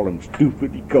called them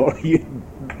stupid.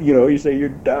 You say you're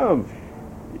dumb.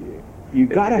 You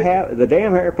got to have the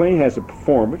damn airplane has a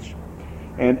performance,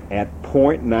 and at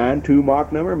 .92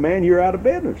 Mach number, man, you're out of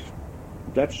business.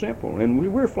 That's simple. And we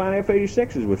were flying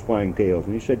F-86s with flying tails,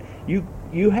 and he said,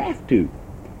 "You have to."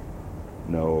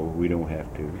 No, we don't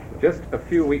have to. Just a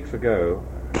few weeks ago,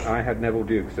 I had Neville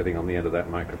Duke sitting on the end of that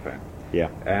microphone. Yeah.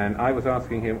 And I was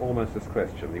asking him almost this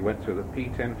question. He went through the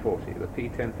P-1040, the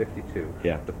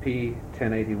P-1052, the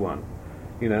P-1081,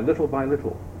 little by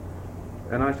little.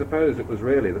 And I suppose it was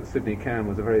really that Sidney Cam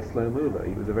was a very slow mover.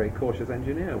 He was a very cautious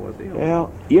engineer, was he?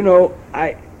 Well,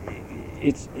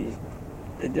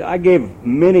 I gave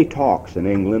many talks in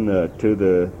England to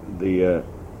the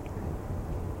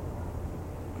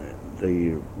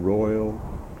Royal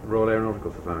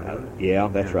Aeronautical Society. Yeah,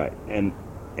 that's right. And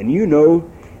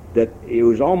that it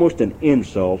was almost an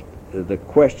insult, the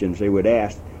questions they would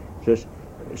ask.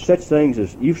 Such things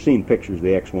as, you've seen pictures of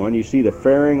the X-1, you see the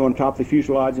fairing on top of the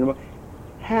fuselage, and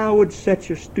how would such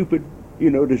a stupid,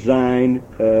 design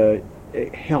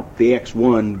help the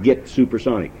X-1 get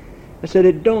supersonic? I said,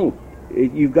 it don't.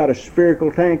 You've got a spherical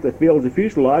tank that fills the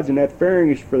fuselage, and that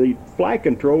fairing is for the flight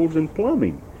controls and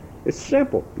plumbing. It's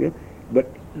simple. Yeah? But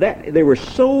they were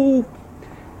so...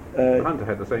 Hunter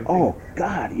had the same thing. Oh,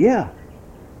 God, yeah.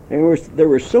 They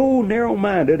were so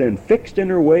narrow-minded and fixed in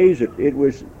their ways. It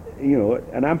was,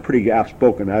 and I'm pretty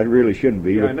outspoken. I really shouldn't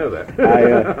be. Yeah, I know that.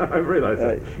 I realize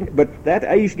that. But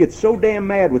I used to get so damn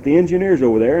mad with the engineers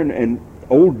over there, and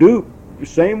old Duke, the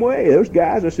same way. Those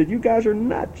guys, I said, you guys are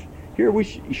nuts. Here, we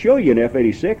show you an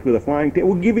F-86 with a flying tail.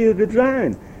 We'll give you the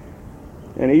design.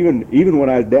 And even when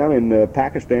I was down in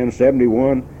Pakistan,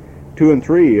 71, 2 and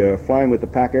 3, flying with the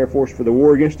Pak Air Force for the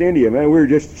war against India, man, we were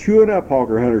just chewing up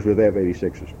Hawker Hunters with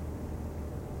F-86s.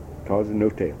 Causing no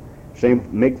tail. Same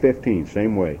MiG-15,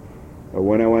 same way.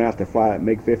 When I went out to fly at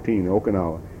MiG-15 in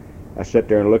Okinawa, I sat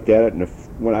there and looked at it, and as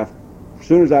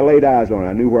soon as I laid eyes on it,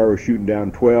 I knew where I was shooting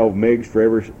down 12 MiGs for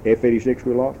every F-86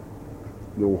 we lost.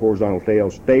 The horizontal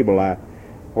tails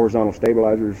horizontal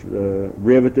stabilizers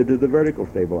riveted to the vertical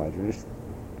stabilizer. It's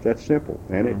that simple.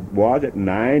 And it was at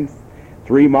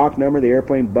 9.3 Mach number, the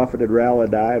airplane buffeted rattle a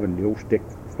dive, and the old stick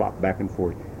flopped back and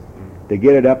forth. To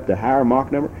get it up to higher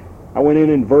Mach number, I went in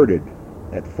inverted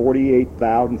at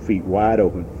 48,000 feet wide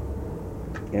open,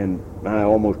 and I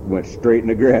almost went straight in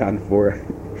the ground before I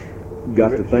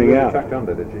got the thing out. You tucked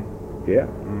under, did you? Yeah.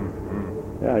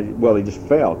 Well, he just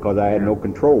fell because I had no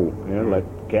control.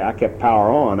 I kept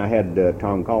power on. I had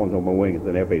Tom Collins on my wing at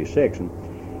the F-86,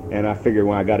 and I figured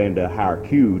when I got into higher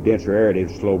Q, denser air, it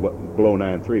would slow below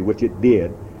 9.3, which it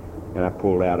did, and I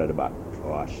pulled out at about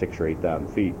 6,000 or 8,000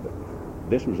 feet. But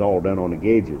this was all done on the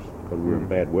gauges because we were in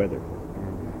bad weather.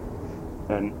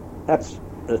 And that's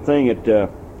the thing that,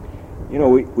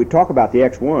 we talk about the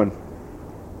X-1,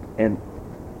 and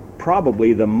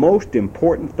probably the most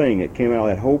important thing that came out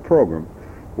of that whole program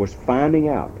was finding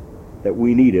out that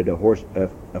we needed a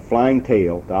flying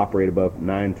tail to operate above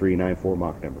 9.3, 9.4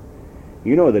 Mach number.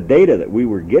 The data that we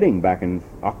were getting back in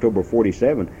October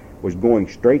 47 was going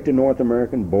straight to North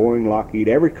American, Boeing, Lockheed,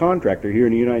 every contractor here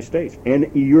in the United States, and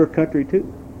your country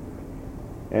too.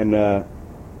 And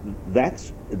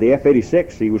that's the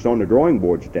F-86. He was on the drawing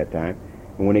boards at that time,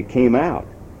 and when it came out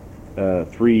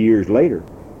 3 years later,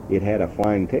 it had a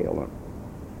flying tail on it,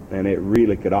 and it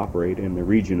really could operate in the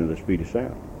region of the speed of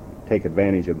sound, take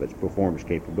advantage of its performance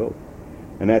capability.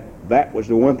 And that was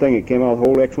the one thing that came out of the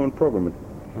whole X-1 program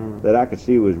that I could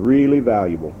see was really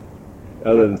valuable,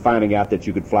 other than finding out that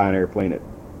you could fly an airplane at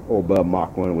above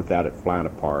Mach 1 without it flying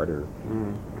apart or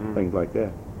things like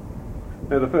that.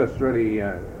 No, the first really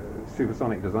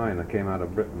supersonic design that came out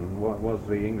of Britain was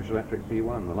the English Electric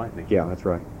P-1, the Lightning. Yeah, that's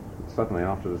right. Suddenly,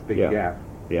 after this big gap,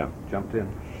 jumped in.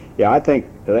 Yeah, I think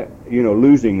that,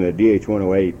 losing the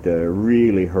DH-108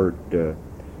 really hurt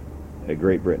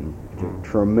Great Britain. A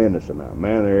tremendous amount.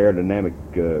 Man, their aerodynamic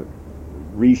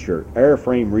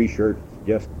airframe reshirt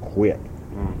just quit.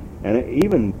 And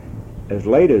even as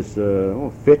late as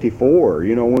 54,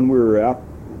 when we were out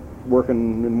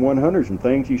working in 100s and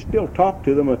things, you still talk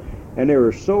to them, and they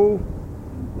were so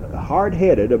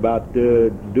hard-headed about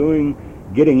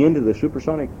getting into the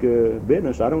supersonic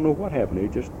business. I don't know what happened.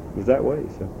 It just was that way.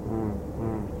 So.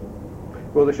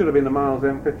 Well, there should have been the Miles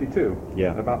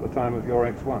M52 about the time of your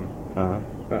X1.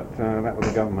 But that was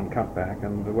a government cutback,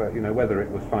 and whether it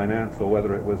was finance or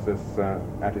whether it was this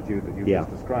attitude that you just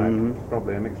described, it's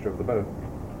probably a mixture of the both.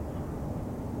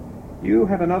 You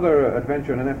had another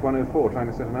adventure in an F-104 trying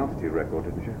to set an altitude record,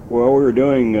 didn't you? Well, we were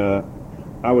doing,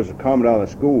 I was a commandant of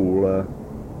the school,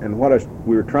 and what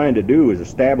we were trying to do is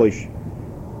establish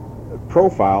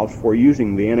profiles for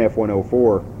using the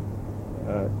NF-104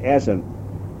 as a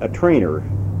trainer,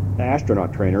 an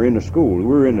astronaut trainer in the school. We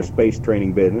were in the space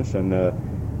training business, and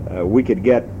we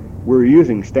were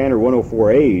using standard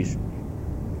 104As.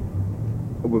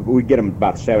 We'd get them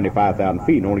about 75,000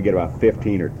 feet and only get about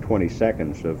 15 or 20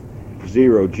 seconds of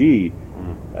 0G.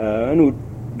 And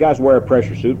guys wear a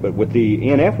pressure suit, but with the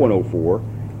NF-104,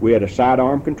 we had a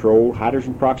sidearm controlled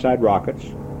hydrogen peroxide rockets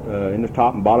in the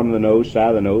top and bottom of the nose, side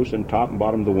of the nose, and top and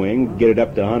bottom of the wing. Get it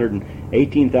up to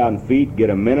 118,000 feet, get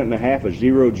a minute and a half of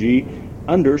 0G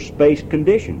under space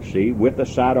conditions, with a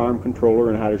sidearm controller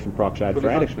and hydrogen peroxide for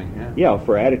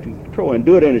attitude control, and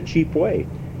do it in a cheap way.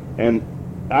 And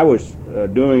I was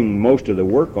doing most of the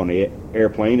work on the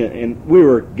airplane, and we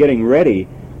were getting ready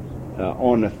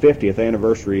on the 50th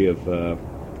anniversary of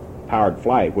powered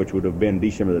flight, which would have been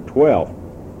December the 12th,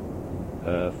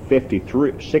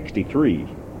 63.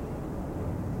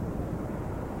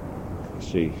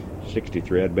 Let's see,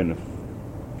 63.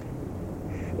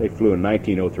 They flew in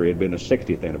 1903. It had been the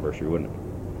 60th anniversary, wouldn't it?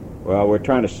 Well, we're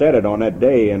trying to set it on that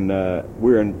day, and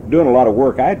we were doing a lot of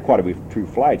work. I had quite a few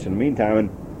flights in the meantime, and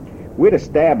we'd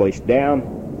established down.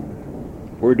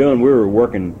 We were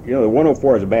working. The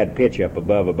 104 has a bad pitch up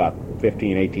above about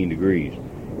 15, 18 degrees,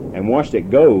 and once it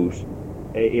goes,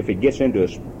 if it gets into a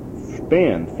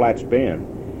flat spin,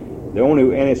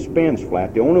 and it spins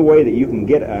flat, the only way that you can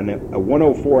get a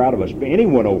 104 out of a spin, any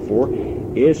 104,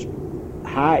 is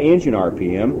high engine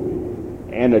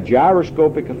RPM, and the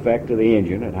gyroscopic effect of the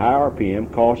engine at high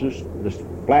RPM causes the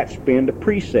flat spin to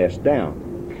precess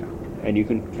down, and you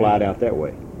can fly it out that way,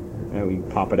 and we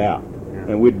pop it out.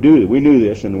 And we knew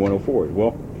this in the 104s.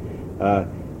 Well,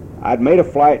 I'd made a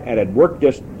flight and had worked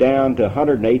this down to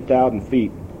 108,000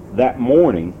 feet that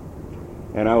morning,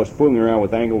 and I was fooling around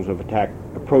with angles of attack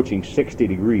approaching 60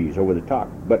 degrees over the top.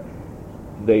 But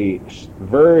the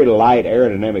very light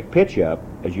aerodynamic pitch up,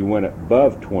 as you went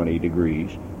above 20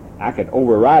 degrees, I could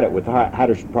override it with a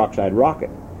hydrogen peroxide rocket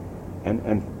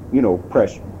and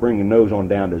bring the nose on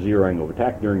down to zero angle of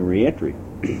attack during re-entry.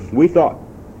 We thought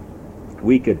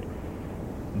we could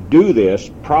do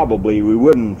this. Probably we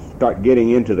wouldn't start getting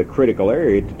into the critical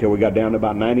area until we got down to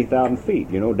about 90,000 feet,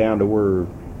 down to where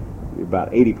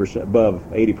about 80%, above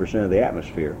 80% of the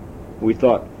atmosphere. We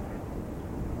thought,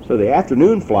 so the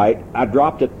afternoon flight, I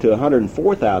dropped it to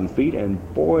 104,000 feet, and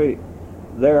boy,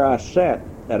 there I sat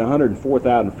at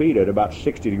 104,000 feet at about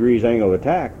 60 degrees angle of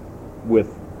attack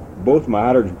with both my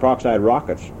hydrogen peroxide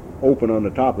rockets open on the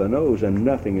top of the nose, and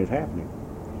nothing is happening.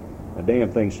 The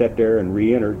damn thing sat there and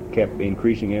re-entered, kept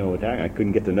increasing angle of attack. I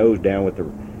couldn't get the nose down with the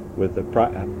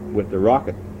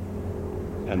rocket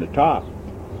and the top,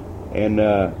 and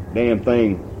damn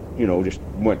thing, just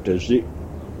went to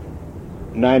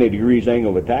 90 degrees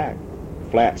angle of attack,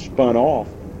 flat spun off,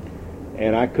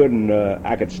 and I couldn't.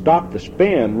 I could stop the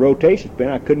spin, rotation spin.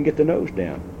 I couldn't get the nose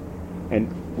down.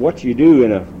 And what you do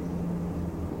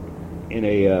in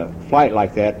a flight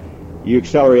like that, you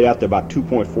accelerate out to about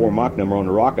 2.4 Mach number on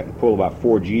the rocket and pull about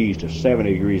 4 Gs to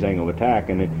 70 degrees angle of attack,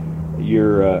 and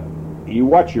you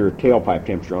watch your tailpipe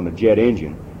temperature on the jet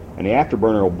engine, and the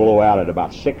afterburner will blow out at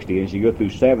about 60. As you go through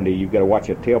 70, you've got to watch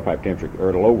that tailpipe temperature, or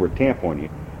it'll over temp on you.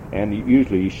 And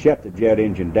usually you shut the jet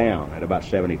engine down at about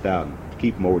 70,000 to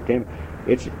keep them over temp.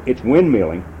 It's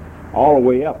windmilling all the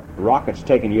way up. The rocket's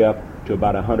taking you up to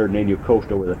about 100, and then you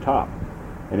coast over the top,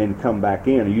 and then come back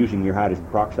in using your hydrogen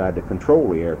peroxide to control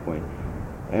the airplane.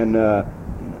 And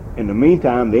in the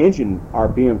meantime, the engine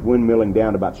RPM's windmilling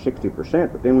down to about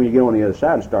 60%, but then when you get on the other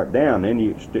side and start down, then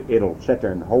it'll sit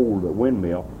there and hold the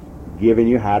windmill, giving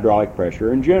you hydraulic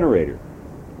pressure and generator,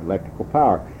 electrical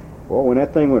power. Well, when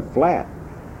that thing went flat,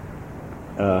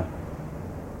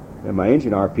 and my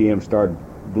engine RPM started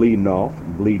bleeding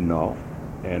off,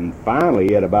 and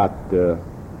finally at about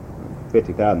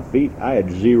 50,000 feet, I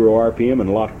had 0 RPM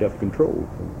and locked up control.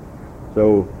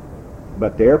 So,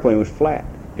 but the airplane was flat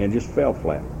and just fell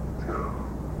flat.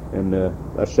 And I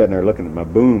was sitting there looking at my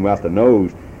boom out the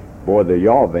nose, boy, the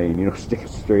yaw vein, sticking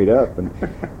straight up,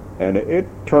 and it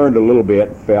turned a little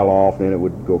bit, fell off, and then it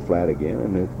would go flat again,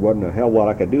 and it wasn't a hell of a lot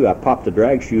I could do. I popped the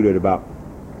drag chute at about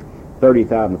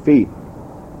 30,000 feet.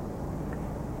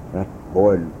 That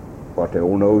boy brought the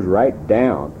old nose right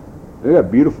down. They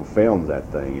got beautiful films, that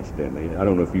thing, incidentally. I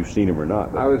don't know if you've seen them or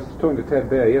not. I was talking to Ted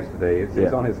Baer yesterday.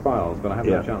 It's on his files, but I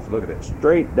haven't had a chance to look at it.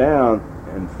 Straight down,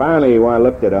 and finally, when I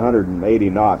looked at 180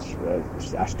 knots,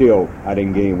 I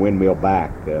didn't get any windmill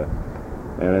back.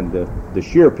 And the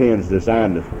shear pin's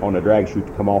designed on the drag chute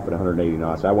to come off at 180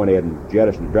 knots. I went ahead and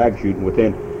jettisoned the drag chute, and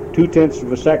within 0.2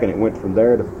 of a second, it went from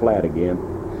there to flat again.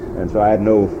 And so I had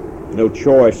no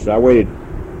choice. I waited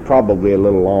probably a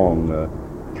little long,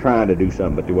 trying to do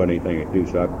something, but there wasn't anything to do.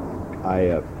 So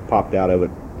I popped out of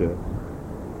it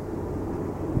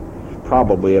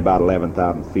probably about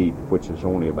 11,000 feet, which is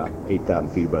only about 8,000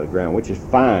 feet above the ground, which is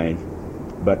fine,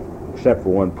 but except for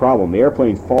one problem. The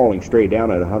airplane's falling straight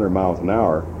down at 100 miles an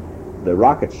hour. The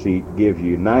rocket seat gives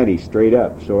you 90 straight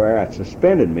up, so it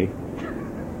suspended me,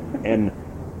 and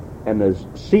the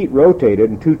seat rotated,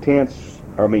 and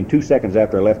 2 seconds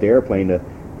after I left the airplane, the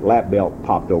lap belt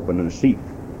popped open, and the seat,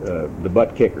 the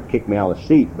butt kicker kicked me out of the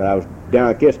seat, but I was down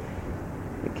like this.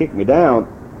 It kicked me down,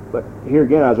 but here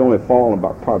again, I was only falling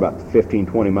probably about 15,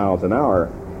 20 miles an hour.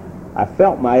 I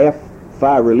felt my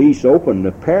F5 release open,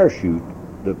 the parachute,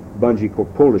 the bungee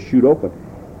cord pulled the chute open,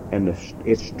 and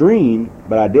it streamed,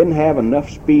 but I didn't have enough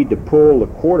speed to pull the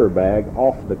quarter bag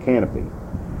off the canopy.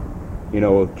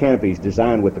 The canopy's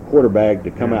designed with the quarter bag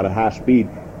to come out at high speed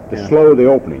to slow the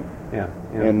opening.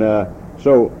 And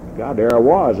so, God, there I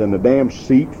was, and the damn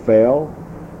seat fell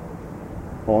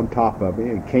on top of me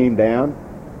and came down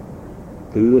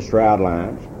through the shroud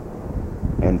lines.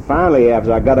 And finally, as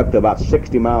I got up to about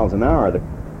 60 miles an hour, the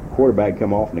quarter bag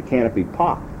come off and the canopy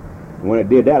popped. And when it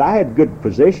did that, I had good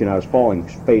position. I was falling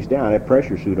face down. I had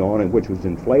pressure suit on, and which was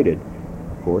inflated,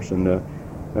 of course. And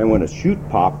when the chute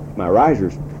popped, my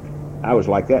risers, I was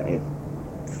like that, and it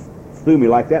flew me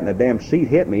like that, and the damn seat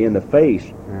hit me in the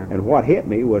face. And what hit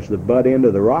me was the butt end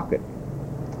of the rocket,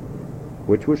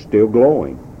 which was still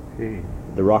glowing.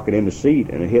 The rocket in the seat,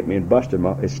 and it hit me and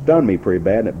it stunned me pretty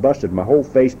bad, and it busted my whole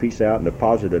face piece out and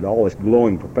deposited all this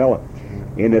glowing propellant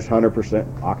in this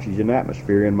 100% oxygen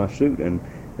atmosphere in my suit, and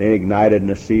then ignited, and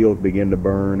the seals began to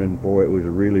burn, and boy, it was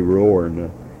really roaring.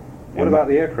 What about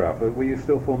the aircraft? Were you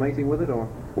still formating with it, or?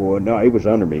 Well, no, it was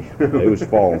under me. It was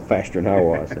falling faster than I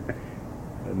was.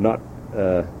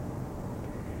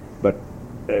 But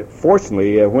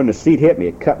fortunately, when the seat hit me,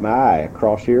 it cut my eye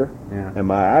across here, and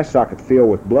my eye socket filled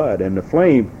with blood. And the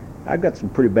flame, I got some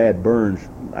pretty bad burns.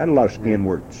 I had a lot of skin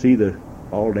work. See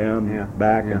all down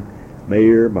back, and my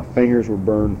ear, my fingers were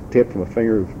burned. Tips of my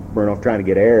fingers were burned off trying to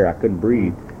get air. I couldn't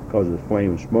breathe because of the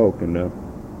flame and smoke. And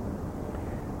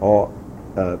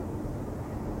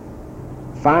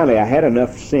finally, I had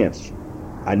enough sense.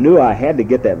 I knew I had to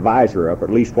get that visor up, or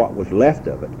at least what was left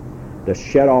of it, to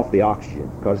shut off the oxygen,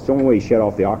 because it's the only way you shut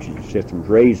off the oxygen systems.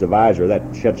 Raise the visor, that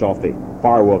shuts off the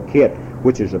firewall kit,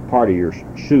 which is a part of your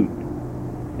chute.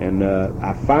 And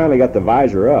I finally got the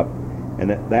visor up, and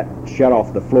that shut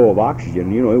off the flow of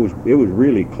oxygen. It was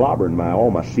really clobbering. All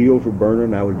my seals were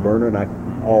burning. I was burning.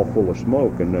 All full of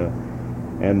smoke,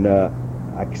 and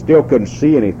I still couldn't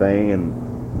see anything. And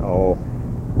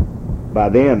by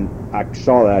then I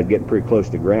saw that I'd getting pretty close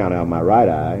to the ground out of my right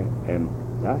eye, and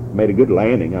I made a good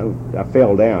landing. I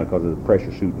fell down because of the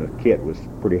pressure suit and the kit was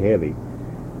pretty heavy.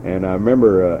 And I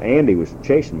remember Andy was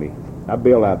chasing me. I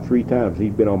bailed out 3 times.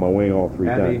 He'd been on my wing all 3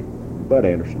 times. Bud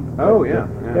Anderson. Oh, yeah.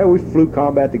 Yeah, we flew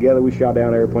combat together. We shot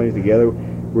down airplanes together.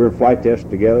 We were in flight tests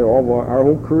together. Our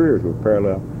whole careers were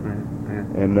parallel.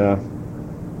 And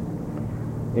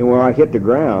when I hit the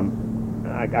ground,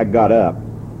 I got up,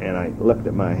 and I looked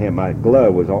at my hand. My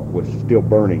glove was still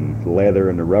burning leather,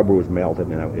 and the rubber was melted,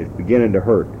 and it was beginning to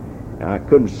hurt. And I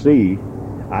couldn't see.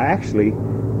 I actually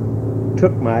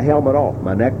took my helmet off,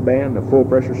 my neckband, the full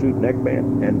pressure suit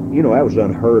neckband, and you know that was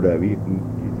unheard of. You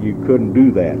couldn't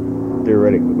do that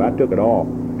theoretically. But I took it off,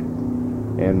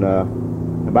 and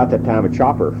about that time a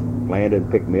chopper landed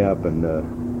and picked me up, and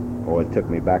it took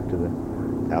me back to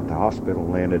out the hospital.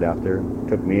 Landed out there,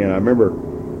 took me in. I remember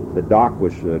the doc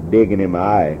was digging in my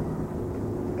eye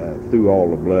through all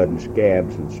the blood and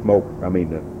scabs and smoke. I mean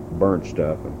the burnt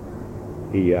stuff. And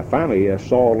he finally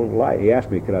saw a little light. He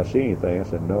asked me, could I see anything? I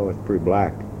said, no, it's pretty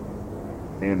black.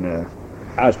 And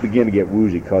I was beginning to get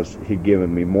woozy because he'd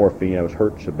given me morphine. I was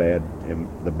hurt so bad in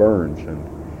the burns. And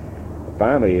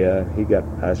finally,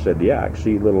 I said, yeah, I can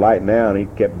see a little light now. And he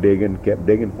kept digging.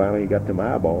 Finally, he got to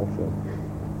my eyeball. So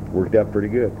it worked out pretty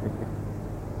good.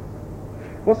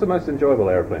 What's the most enjoyable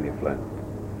airplane you've flown?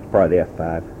 Probably the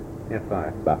F-5.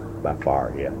 F-5? By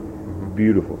far, yeah.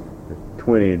 Beautiful. The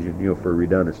twin engine, for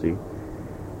redundancy.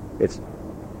 It's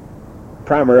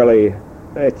primarily,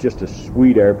 it's just a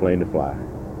sweet airplane to fly.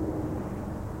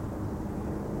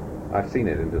 I've seen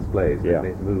it in displays. Yeah.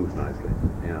 It moves nicely.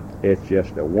 Yeah. It's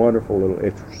just a wonderful little,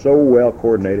 it's so well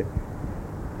coordinated.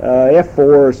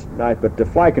 F-4 is nice, but the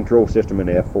flight control system in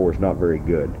the F-4 is not very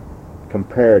good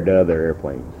compared to other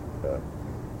airplanes.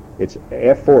 It's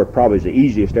F-4 probably is the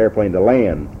easiest airplane to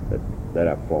land that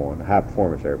I've flown, a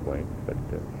high-performance airplane. But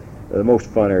the most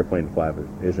fun airplane to fly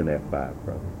is an F-5,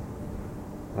 probably.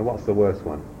 And what's the worst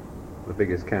one? The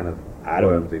biggest can of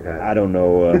worms you've had? I don't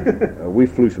know. We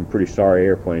flew some pretty sorry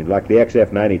airplanes, like the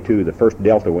XF-92, the first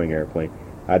Delta Wing airplane.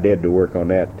 I did the work on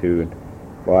that, too. And,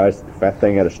 well, if that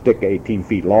thing had a stick 18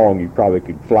 feet long, you probably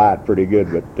could fly it pretty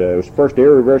good. But it was the first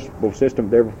irreversible system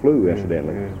that ever flew,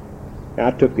 incidentally. Yeah. I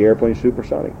took the airplane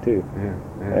supersonic, too. Yeah.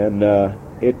 And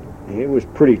it was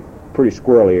pretty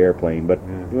squirrely airplane. But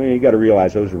you got to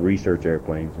realize those are research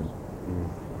airplanes. And,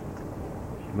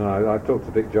 no, I've talked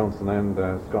to Dick Johnson and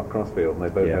Scott Crossfield, and they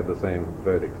both had the same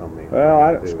verdict on me.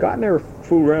 Well, Scott never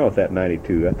fooled around with that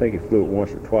 92. I think he flew it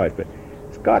once or twice. But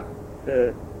Scott,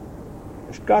 I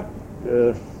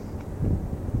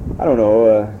don't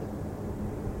know.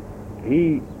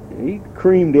 He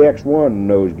creamed the X1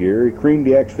 nose gear. He creamed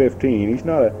the X15. He's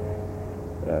not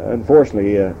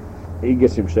unfortunately, he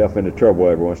gets himself into trouble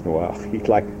every once in a while. He's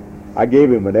like, I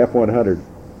gave him an F100.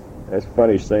 That's the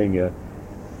funniest thing.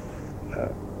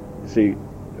 See,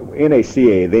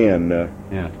 NACA then,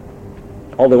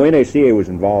 although NACA was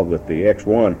involved with the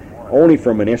X1 only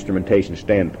from an instrumentation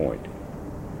standpoint.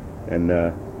 And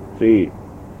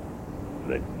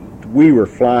we were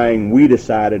flying, we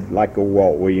decided, like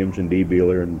Walt Williams and D.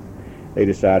 Beeler, and they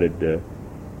decided,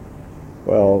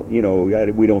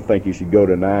 we don't think you should go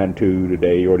to 9.2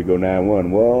 today, you ought to go 9.1.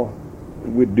 Well,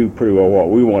 we'd do pretty well what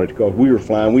we wanted because we were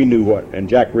flying, we knew what, and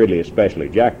Jack Ridley especially.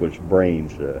 Jack was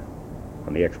brains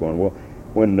on the X1. Well,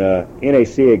 when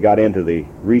NACA got into the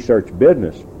research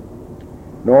business,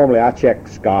 normally I checked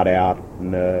Scott out,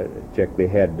 and checked, they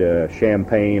had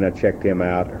Champagne, I checked him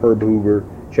out, Herb Hoover,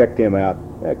 checked him out.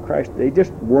 Christ, they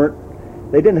just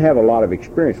they didn't have a lot of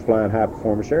experience flying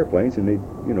high-performance airplanes, and they'd,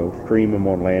 cream them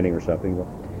on landing or something. Well,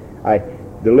 I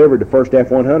delivered the first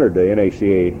F-100 to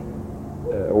NACA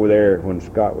over there when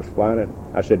Scott was flying it.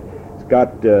 I said,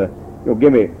 Scott,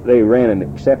 they ran an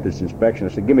acceptance inspection. I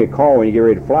said, give me a call when you get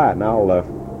ready to fly it, and I'll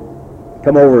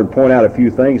come over and point out a few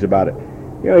things about it.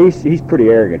 He's pretty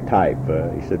arrogant type.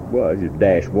 He said, well, it's a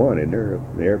 -1, isn't there,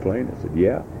 the airplane? I said,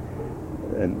 yeah.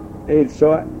 And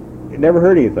so I never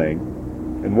heard anything.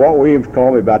 And Walt Williams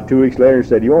called me about 2 weeks later and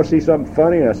said, you want to see something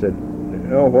funny? And I said,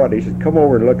 no, what? He said, come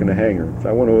over and look in the hangar. So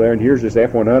I went over there, and here's this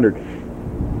F-100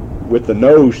 with the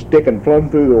nose sticking plumb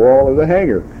through the wall of the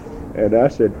hangar. And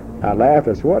I laughed.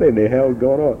 I said, what in the hell is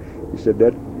going on? He said,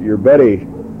 that your buddy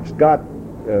Scott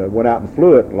went out and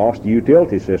flew it, lost the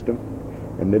utility system,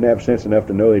 and didn't have sense enough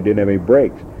to know they didn't have any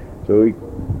brakes. So he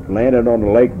landed on the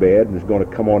lake bed and was going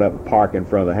to come on up and park in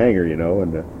front of the hangar,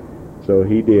 and so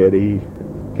he did. He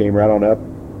came right on up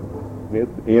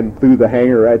in through the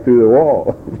hangar, right through the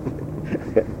wall.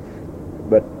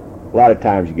 But a lot of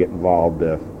times you get involved.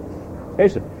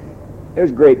 There's a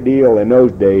great deal in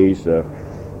those days,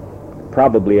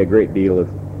 probably a great deal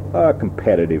of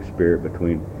competitive spirit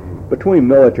between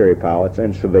military pilots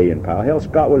and civilian pilots. Hell,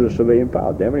 Scott was a civilian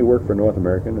pilot. Damn, he worked for North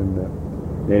American, and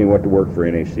then he went to work for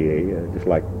NACA, just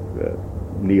like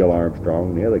Neil Armstrong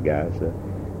and the other guys.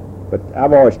 But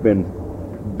I've always been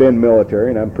military,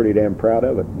 and I'm pretty damn proud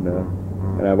of it.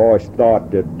 And I've always thought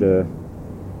that,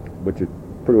 which has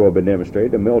pretty well been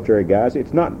demonstrated, the military guys,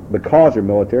 it's not because they're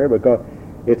military, because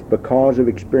it's because of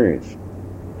experience.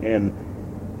 And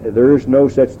there is no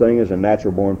such thing as a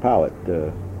natural-born pilot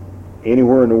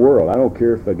anywhere in the world. I don't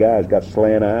care if a guy's got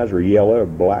slant eyes or yellow or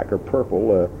black or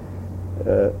purple.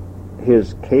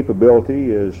 His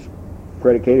capability is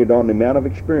predicated on the amount of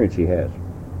experience he has.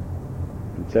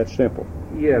 It's that simple.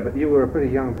 Yeah, but you were a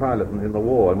pretty young pilot in the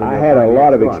war. I had a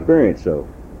lot of experience, though.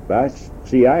 I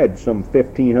had some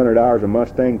 1,500 hours of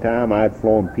Mustang time. I had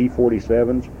flown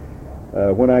P-47s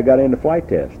when I got into flight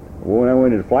test. When I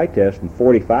went into flight test in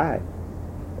 45,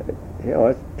 hell,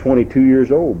 that's 22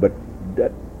 years old, but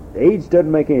that age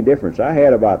doesn't make any difference. I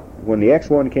had when the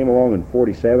X-1 came along in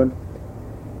 47,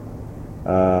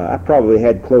 I probably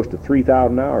had close to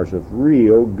 3,000 hours of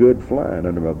real good flying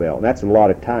under my belt. And that's a lot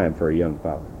of time for a young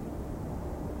pilot.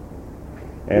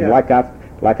 And like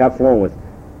I've flown with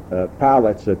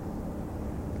pilots that,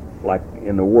 like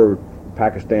in the war,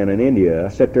 Pakistan and India, I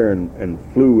sat there and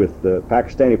flew with the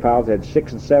Pakistani pilots that had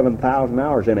 6,000 and 7,000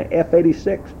 hours in an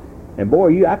F-86. And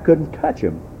boy, I couldn't touch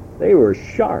them. They were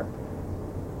sharp.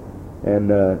 And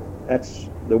that's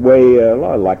the way,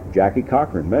 like Jackie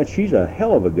Cochran, man, she's a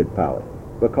hell of a good pilot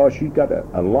because she's got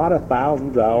a lot of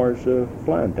thousands of hours of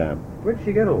flying time. Where did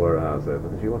she get all her hours though?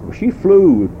 Because she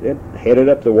flew, headed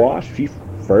up the WASP. She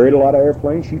ferried a lot of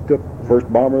airplanes. She took first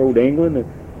bomber over to England.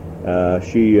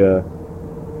 She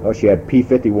had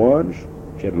P-51s.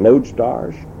 She had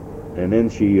Lodestars. And then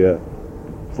she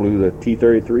flew the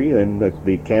T-33. And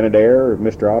the Canadair,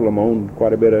 Mr. Odlum owned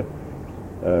quite a bit of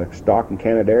stock in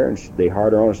Canadair, and they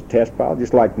hired her on as a test pilot,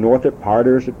 just like Northrop hired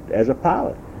her as a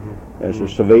pilot, as a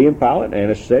civilian pilot, and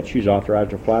as said, she's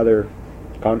authorized to fly their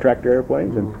contractor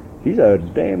airplanes, and she's a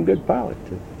damn good pilot,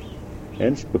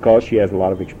 and it's because she has a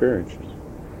lot of experience.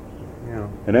 Yeah.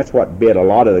 And that's what bit a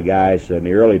lot of the guys in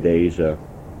the early days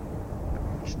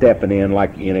stepping in,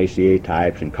 like NACA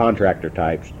types and contractor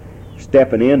types,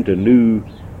 stepping into new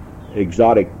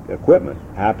exotic equipment,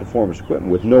 high-performance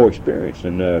equipment with no experience.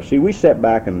 And we sat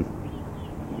back and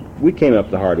we came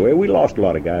up the hard way. We lost a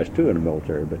lot of guys too in the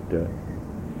military, but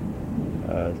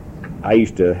I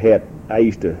used to hate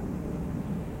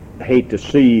to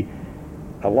see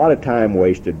a lot of time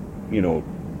wasted,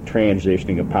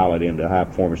 transitioning a pilot into a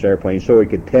high-performance airplane so he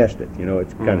could test it.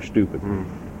 It's kind of stupid.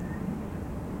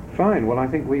 Fine. Well, I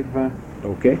think we've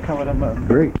okay. covered them.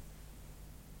 Great.